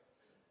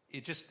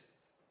it just,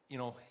 you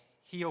know,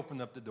 he opened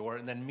up the door,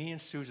 and then me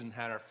and Susan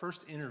had our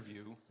first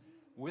interview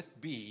with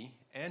B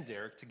and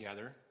Derek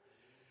together.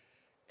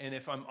 And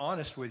if I'm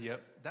honest with you,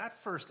 that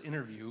first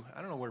interview,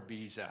 I don't know where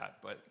B's at,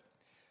 but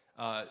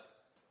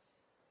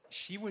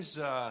she was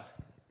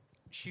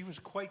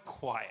quite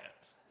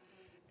quiet.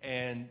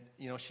 And,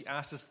 you know, she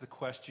asked us the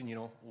question, you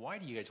know, why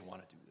do you guys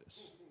want to do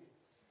this?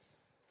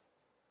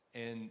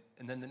 And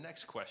then the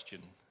next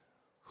question,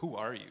 who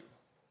are you?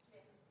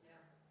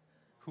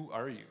 Who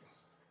are you?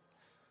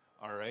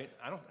 All right.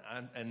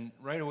 And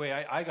right away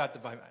I got the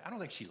vibe. I don't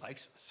think she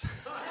likes us.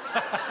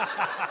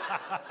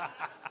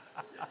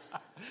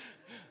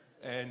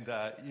 And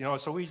you know,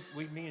 so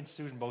me and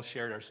Susan both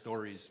shared our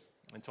stories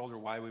and told her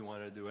why we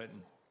wanted to do it,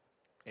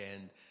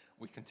 and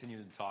we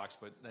continued the talks.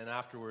 But then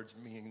afterwards,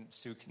 me and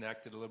Sue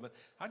connected a little bit.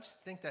 How did you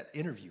think that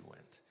interview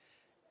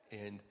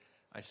went? And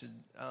I said,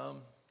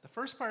 the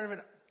first part of it,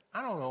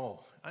 I don't know.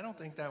 I don't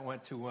think that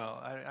went too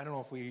well. I don't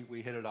know if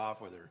we hit it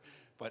off with her,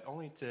 but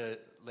only to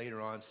later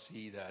on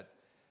see that,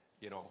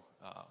 you know,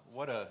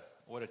 what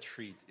a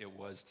treat it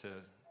was to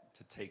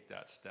take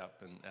that step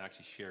and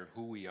actually share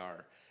who we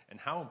are and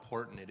how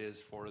important it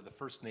is for the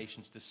First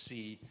Nations to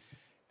see.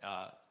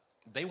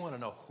 They want to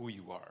know who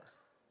you are.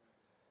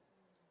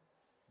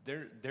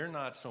 They're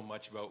not so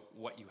much about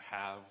what you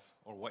have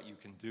or what you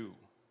can do.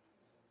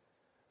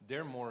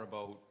 They're more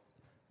about,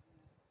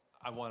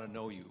 I want to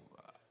know you.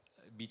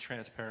 Be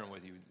transparent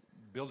with you,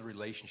 build a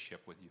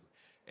relationship with you.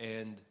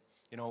 And,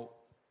 you know,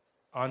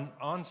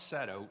 on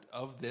set out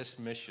of this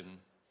mission,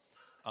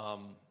 a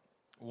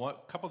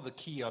couple of the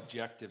key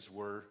objectives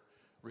were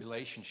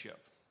relationship.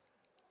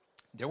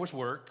 There was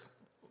work.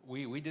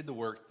 We did the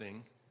work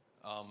thing,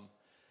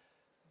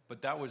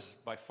 but that was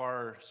by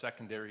far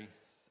secondary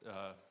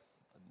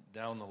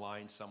down the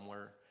line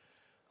somewhere.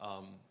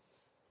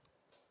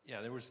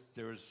 Yeah, there was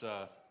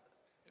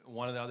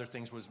one of the other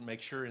things was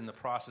make sure in the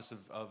process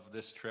of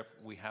this trip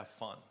we have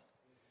fun.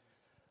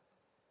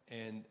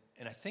 And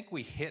I think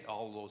we hit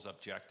all those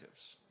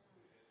objectives.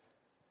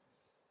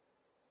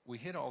 We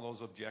hit all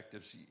those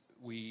objectives.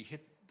 We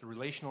hit the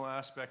relational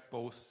aspect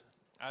both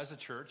as a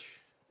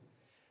church.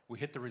 We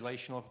hit the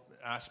relational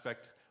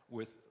aspect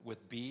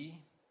with B.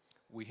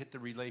 We hit the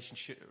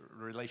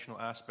relational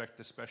aspect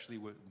especially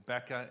with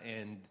Becca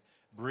and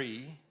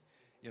Bree.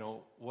 You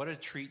know, what a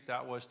treat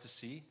that was to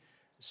see.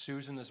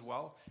 Susan as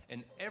well.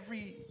 And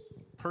every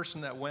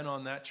person that went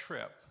on that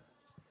trip,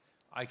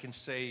 I can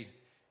say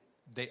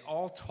they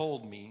all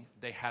told me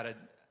they had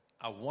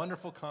a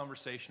wonderful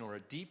conversation or a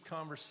deep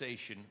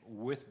conversation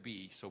with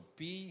B. So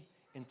B,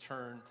 in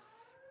turn,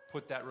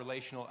 put that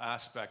relational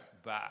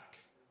aspect back.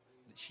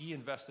 She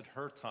invested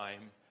her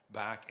time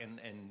back and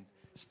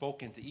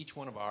spoke into each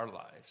one of our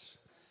lives.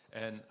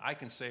 And I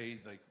can say,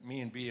 like,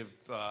 me and B have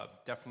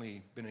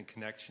definitely been in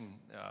connection,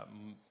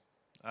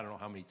 I don't know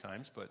how many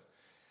times, but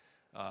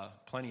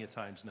plenty of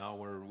times now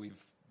where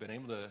we've been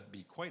able to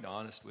be quite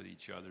honest with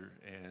each other.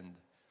 And,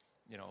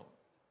 you know,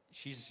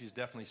 she's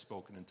definitely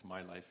spoken into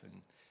my life,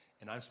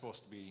 and I'm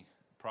supposed to be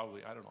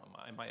probably, I don't know,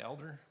 am I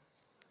elder?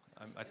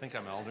 I think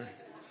I'm elder.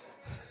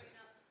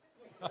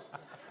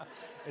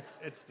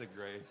 It's the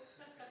gray.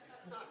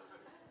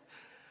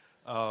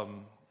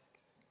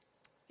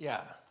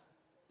 Yeah.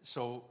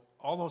 So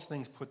all those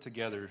things put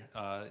together,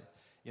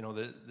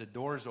 the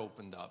doors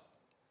opened up,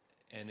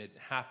 and it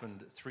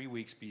happened 3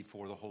 weeks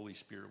before the Holy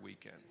Spirit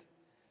weekend.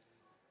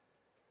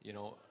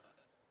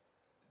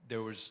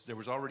 There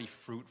was already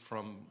fruit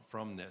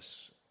from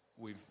this.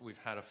 We've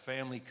had a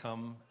family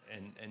come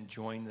and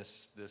join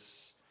this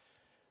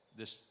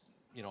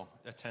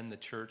attend the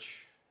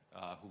church,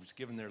 who's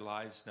given their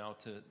lives now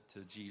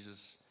to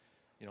Jesus.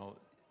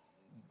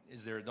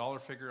 Is there a dollar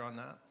figure on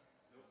that?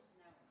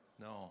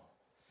 No.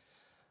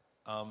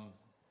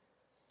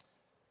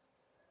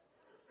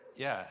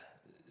 Yeah,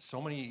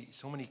 so many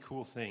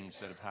cool things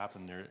that have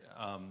happened there.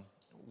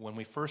 When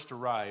we first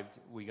arrived,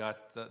 we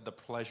got the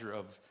pleasure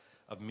of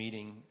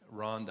meeting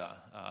Rhonda,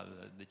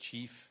 the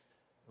chief,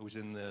 who was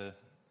on the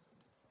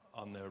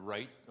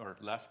right or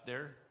left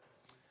there.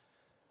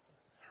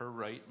 Her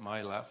right,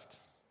 my left.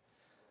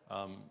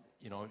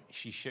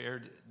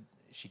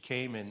 She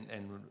came and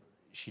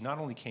she not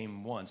only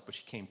came once, but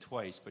she came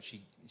twice. But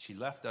she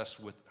left us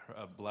with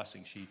a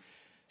blessing.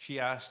 She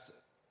asked,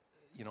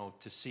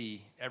 to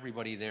see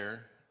everybody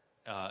there,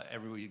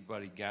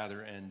 everybody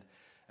gather, and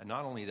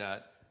not only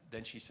that,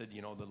 then she said,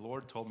 the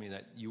Lord told me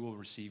that you will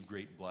receive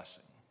great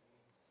blessing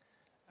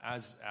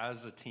as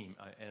a team.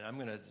 And I'm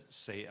going to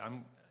say,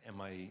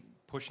 am I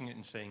pushing it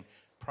and saying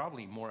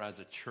probably more as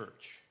a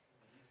church?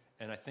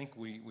 And I think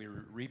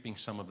we're reaping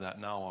some of that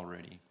now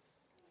already.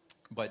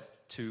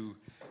 But to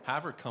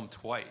have her come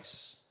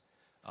twice,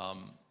 I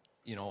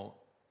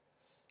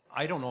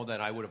don't know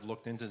that I would have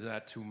looked into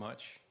that too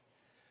much.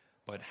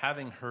 But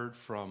having heard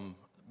from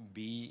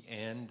B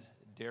and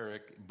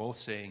Derek both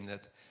saying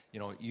that,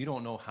 you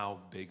don't know how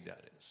big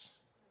that is.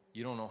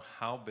 You don't know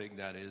how big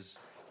that is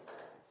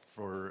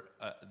for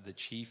the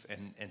chief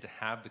and to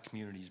have the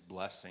community's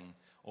blessing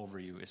over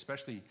you.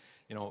 Especially,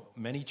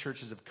 many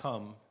churches have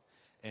come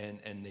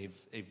and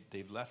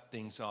they've left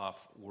things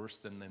off worse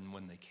than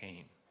when they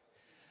came.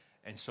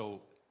 And so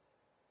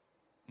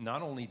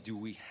not only do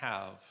we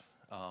have,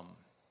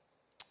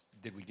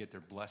 did we get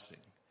their blessing,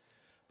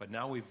 but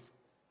now we've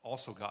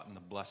also gotten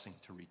the blessing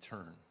to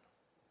return.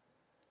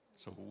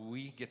 So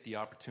we get the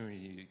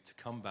opportunity to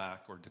come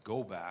back or to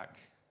go back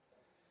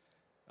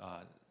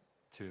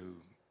to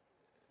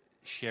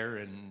share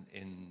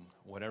in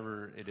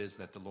whatever it is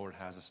that the Lord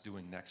has us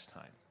doing next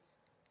time.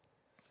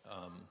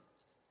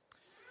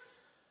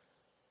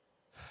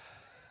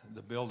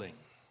 The building.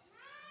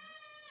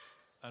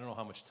 I don't know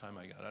how much time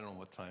I got. I don't know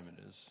what time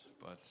it is,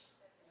 but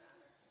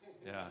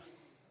yeah,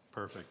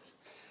 perfect.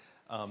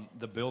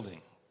 The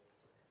building.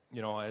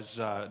 As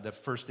the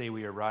first day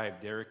we arrived,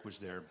 Derek was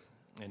there,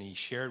 and he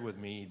shared with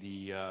me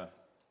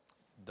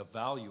the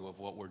value of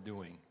what we're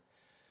doing.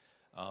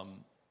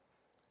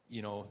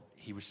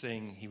 He was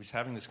saying he was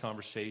having this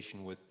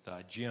conversation with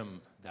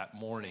Jim that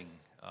morning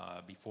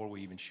before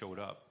we even showed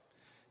up.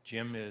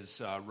 Jim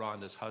is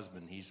Rhonda's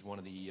husband. He's one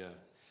of the,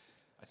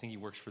 I think he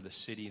works for the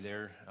city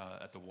there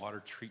at the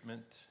water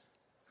treatment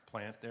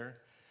plant there,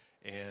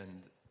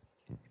 and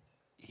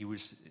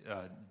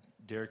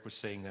Derek was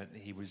saying that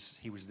he was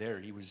there.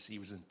 He was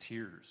in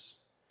tears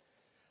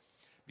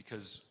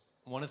because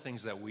one of the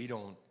things that we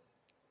don't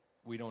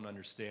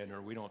understand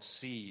or we don't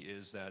see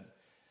is that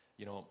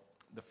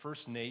the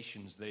First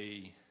Nations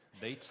they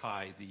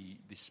tie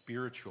the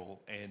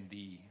spiritual and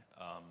the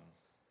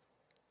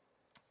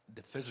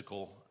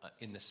physical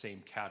in the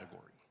same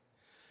category.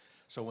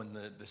 So when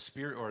the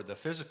spirit or the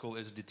physical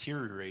is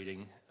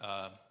deteriorating,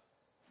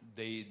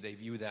 they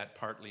view that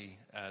partly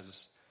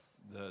as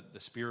the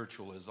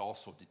spiritual is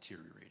also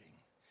deteriorating,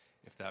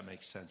 if that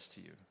makes sense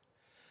to you.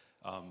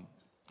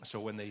 So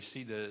when they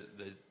see the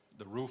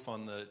roof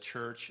on the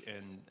church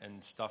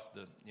and stuff,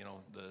 the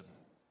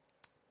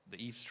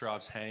eaves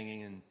troughs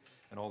hanging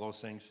and all those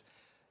things,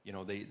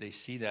 they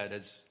see that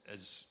as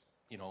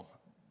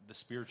the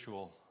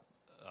spiritual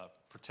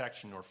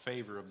protection or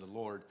favor of the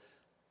Lord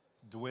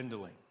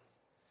dwindling.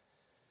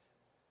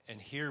 And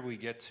here we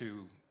get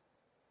to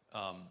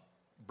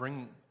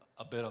bring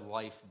a bit of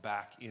life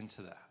back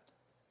into that,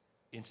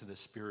 into the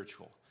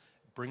spiritual.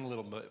 Bring a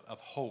little bit of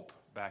hope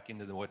back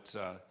into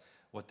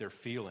what they're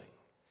feeling.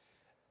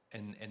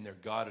 And their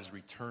God is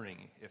returning,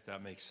 if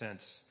that makes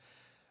sense.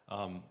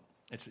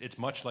 It's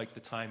much like the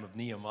time of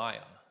Nehemiah,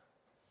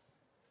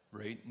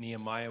 right?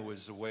 Nehemiah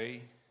was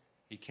away.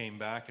 He came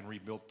back and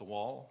rebuilt the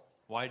wall.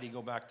 Why did he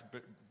go back to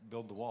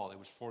build the wall? It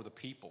was for the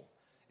people.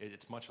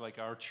 It's much like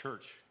our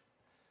church.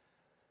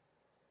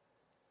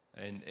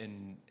 And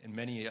in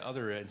many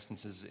other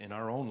instances in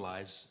our own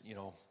lives,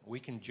 we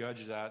can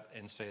judge that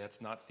and say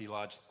that's not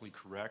theologically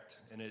correct,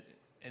 and it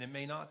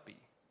may not be.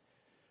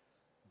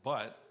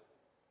 But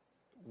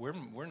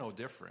we're no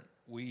different.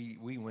 We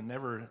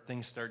whenever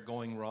things start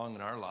going wrong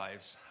in our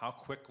lives, how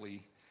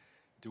quickly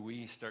do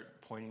we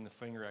start pointing the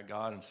finger at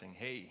God and saying,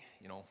 "Hey,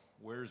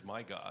 where's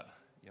my God?"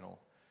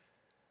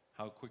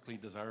 How quickly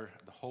does the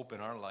hope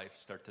in our life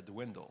start to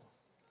dwindle?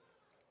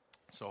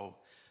 So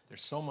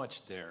there's so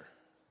much there.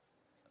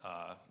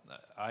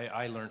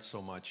 I learned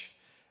so much,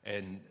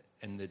 and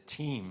the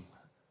team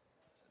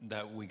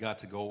that we got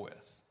to go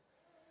with.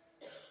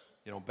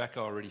 Becca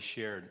already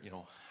shared,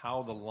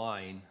 how the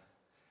line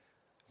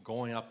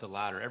going up the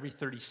ladder, every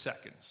 30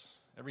 seconds,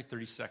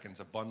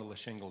 a bundle of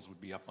shingles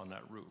would be up on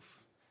that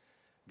roof.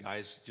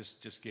 Guys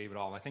just gave it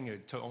all. I think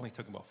it only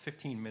took about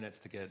 15 minutes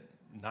to get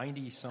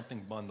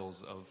 90-something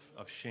bundles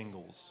of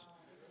shingles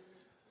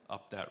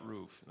up that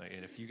roof.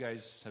 And if you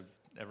guys have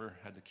ever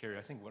had to carry,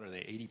 I think, what are they,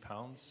 80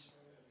 pounds?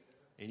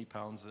 80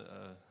 pounds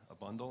a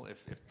bundle.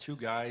 If 2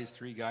 guys,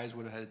 3 guys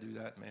would have had to do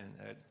that, man,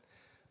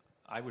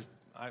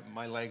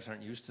 my legs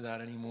aren't used to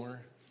that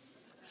anymore.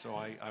 So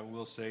I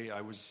will say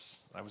I was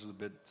a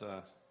bit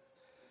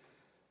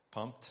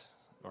pumped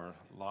or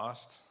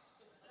lost,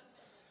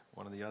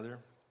 one or the other.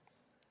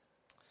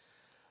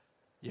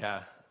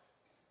 Yeah.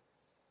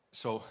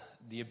 So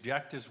the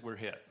objectives were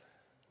hit.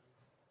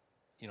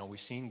 We've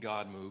seen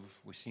God move.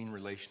 We've seen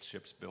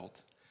relationships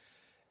built.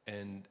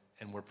 And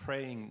we're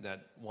praying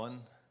that, one,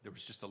 there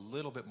was just a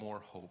little bit more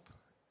hope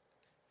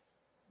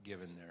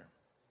given there.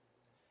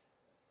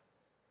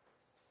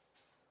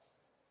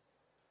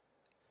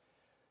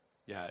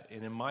 Yeah,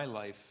 and in my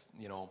life,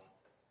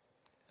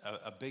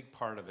 a big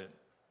part of it,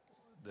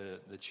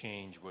 the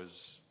change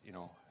was,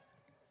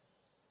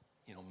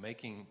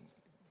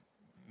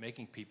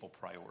 making people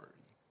priority.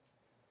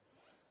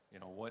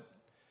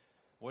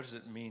 What does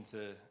it mean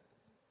to,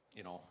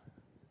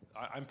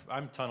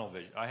 I'm tunnel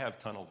vision. I have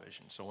tunnel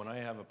vision. So when I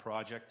have a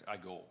project, I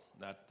go.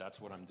 That's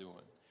what I'm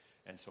doing.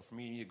 And so for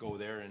me to go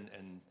there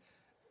and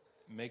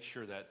make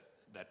sure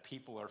that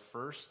people are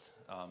first,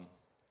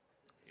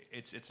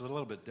 it's a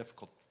little bit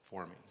difficult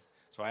for me.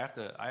 So I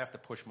have to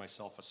push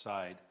myself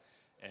aside.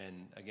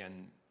 And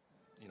again,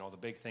 the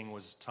big thing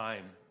was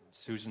time.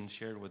 Susan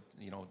shared with,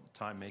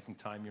 time, making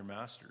time your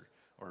master,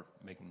 or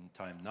making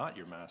time not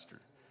your master.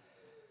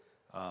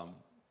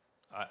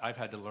 I've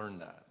had to learn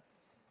that.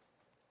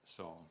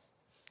 So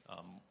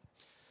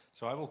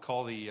I will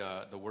call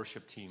the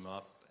worship team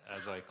up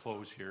as I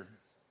close here.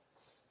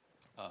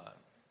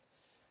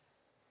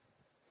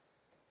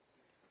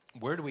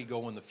 Where do we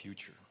go in the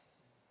future?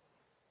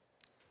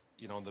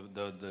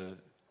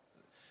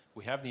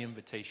 We have the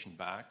invitation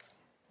back,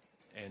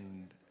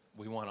 and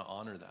we want to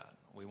honor that.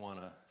 We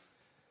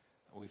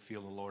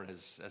feel the Lord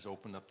has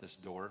opened up this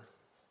door,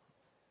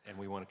 and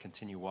we want to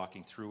continue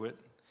walking through it,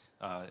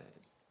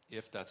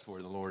 if that's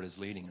where the Lord is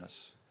leading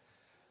us.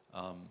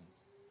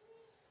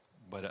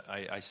 But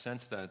I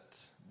sense that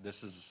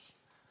this is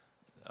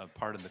a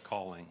part of the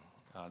calling.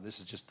 This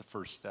is just the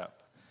first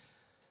step.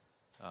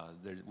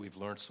 We've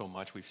learned so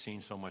much. We've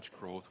seen so much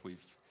growth.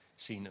 We've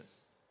seen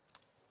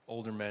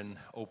older men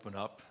open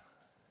up,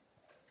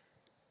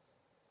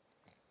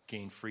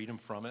 gain freedom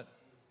from it.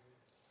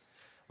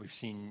 We've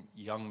seen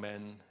young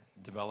men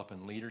develop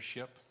in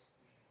leadership.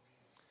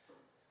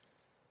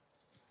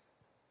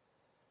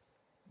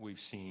 We've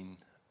seen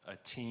a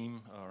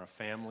team or a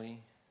family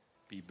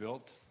be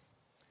built.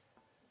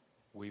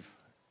 We've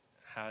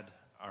had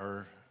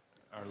our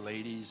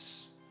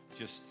ladies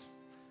just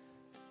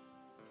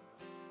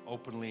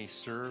openly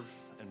serve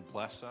and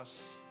bless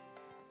us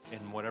in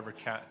whatever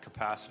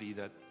capacity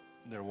that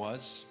there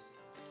was.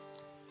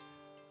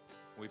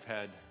 We've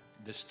had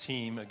this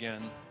team,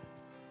 again,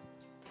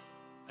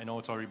 I know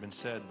it's already been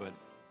said, but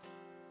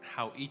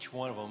how each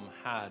one of them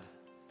had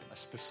a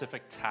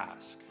specific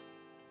task.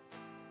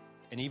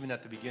 And even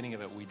at the beginning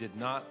of it, we did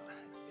not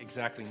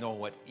exactly know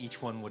what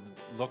each one would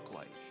look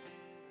like.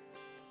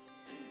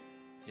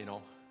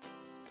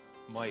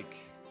 Mike,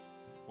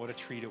 what a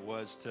treat it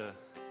was to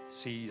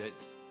see that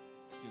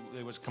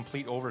it was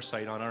complete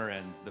oversight on our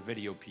end, the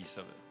video piece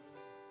of it.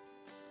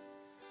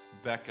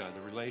 Becca,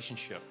 the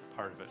relationship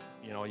part of it.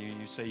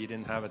 You say you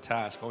didn't have a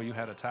task. Oh, you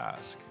had a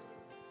task.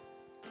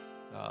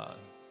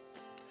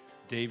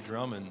 Dave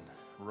Drummond,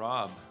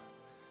 Rob,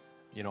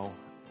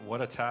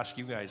 what a task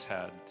you guys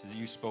had.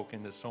 You spoke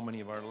into so many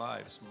of our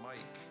lives. Mike,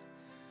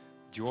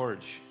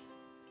 George,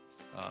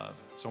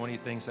 so many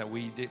things that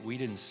we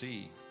didn't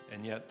see,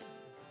 and yet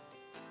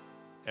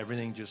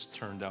everything just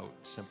turned out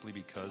simply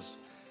because,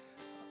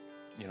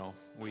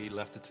 we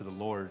left it to the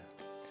Lord.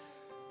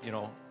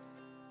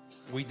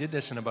 We did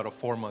this in about a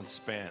 4-month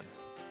span.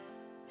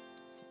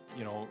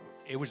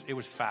 It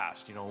was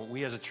fast.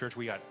 We as a church,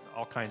 we got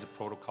all kinds of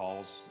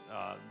protocols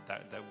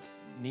that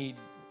need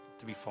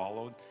to be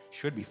followed,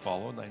 should be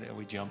followed.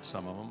 We jumped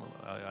some of them.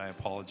 I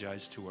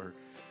apologize to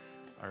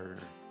our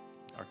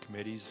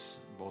committees,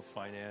 both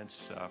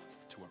finance,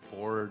 to our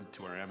board,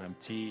 to our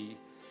MMT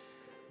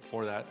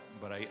for that.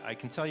 But I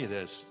can tell you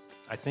this.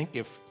 I think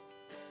if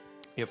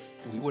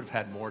we would have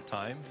had more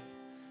time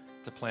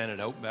to plan it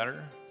out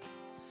better,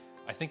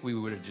 I think we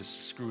would have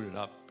just screwed it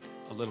up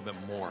a little bit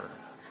more.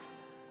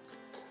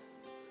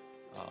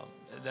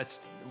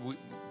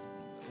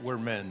 We're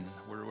men,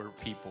 we're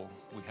people.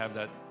 We have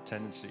that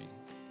tendency.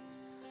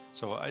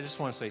 So I just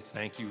want to say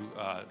thank you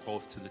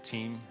both to the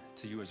team,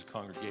 to you as a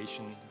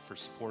congregation for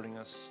supporting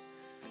us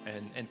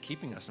and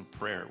keeping us in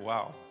prayer.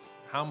 Wow,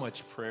 how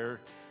much prayer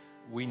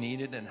we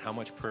needed and how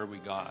much prayer we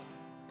got.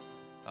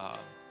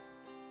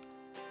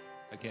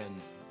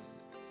 Again,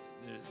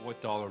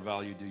 what dollar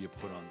value do you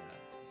put on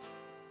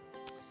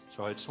that?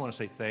 So I just want to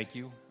say thank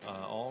you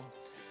all.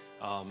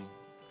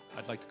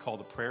 I'd like to call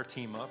the prayer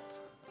team up.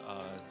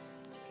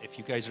 If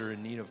you guys are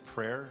in need of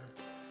prayer,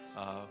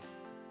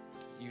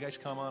 you guys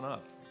come on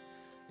up.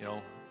 You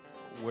know,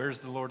 where's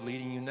the Lord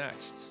leading you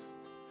next?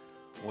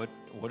 What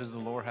does the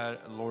Lord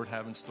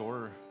have in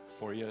store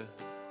for you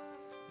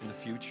in the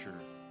future?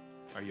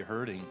 Are you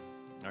hurting?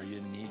 Are you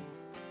in need?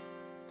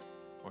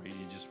 Or you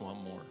just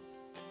want more?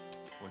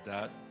 With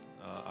that,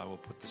 I will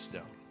put this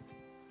down.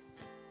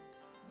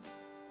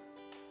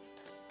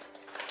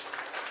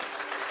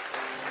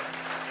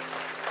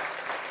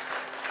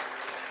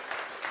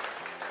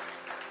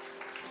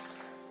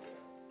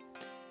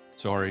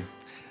 Sorry.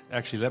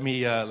 Actually,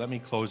 let me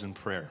close in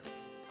prayer.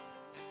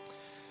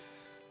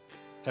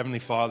 Heavenly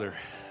Father,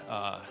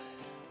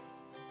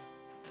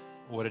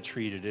 what a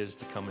treat it is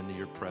to come into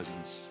your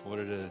presence. What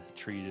a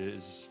treat it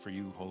is for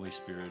you, Holy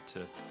Spirit,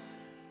 to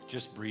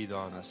just breathe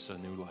on us a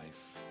new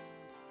life.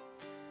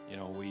 You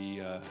know,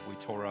 we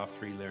tore off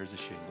 3 layers of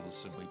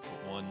shingles and we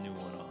put one new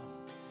one on.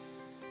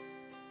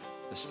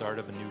 The start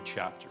of a new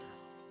chapter.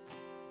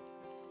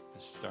 The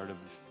start of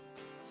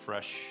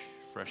fresh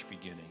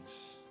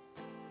beginnings.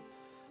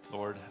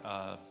 Lord,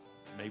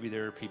 maybe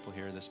there are people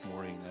here this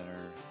morning that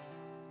are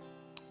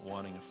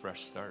wanting a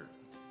fresh start,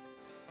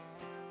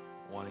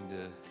 wanting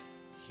to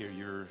hear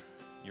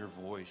your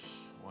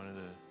voice, wanting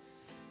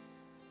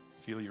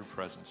to feel your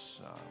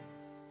presence.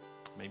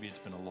 Maybe it's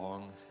been a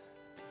long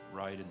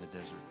ride in the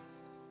desert,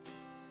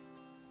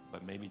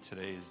 but maybe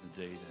today is the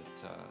day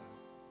that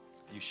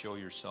you show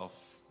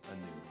yourself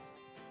anew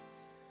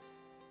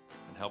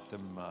and help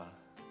them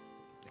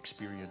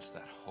experience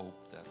that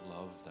hope, that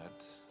love,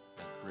 that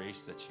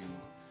grace that you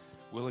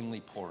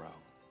willingly pour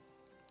out.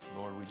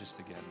 Lord, we just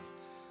again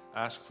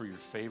ask for your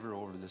favor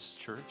over this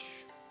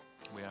church.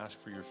 We ask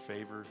for your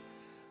favor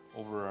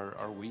over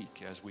our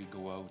week as we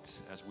go out,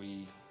 as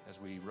we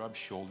rub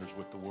shoulders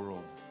with the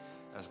world,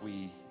 as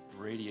we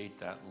radiate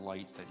that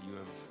light that you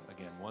have,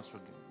 again, once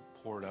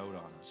poured out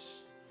on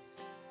us.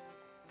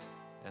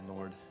 And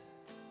Lord,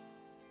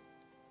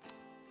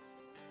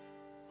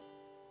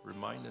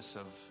 remind us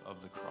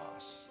of the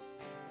cross,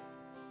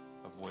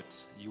 of what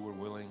you were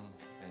willing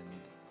and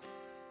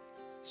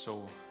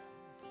so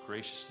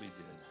graciously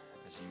did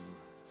as you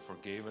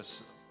forgave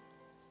us,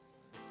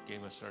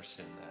 gave us our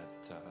sin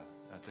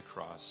at the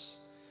cross,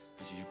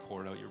 as you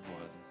poured out your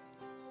blood.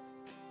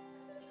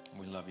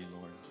 We love you,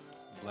 Lord.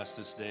 Bless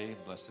this day,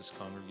 bless this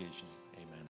congregation.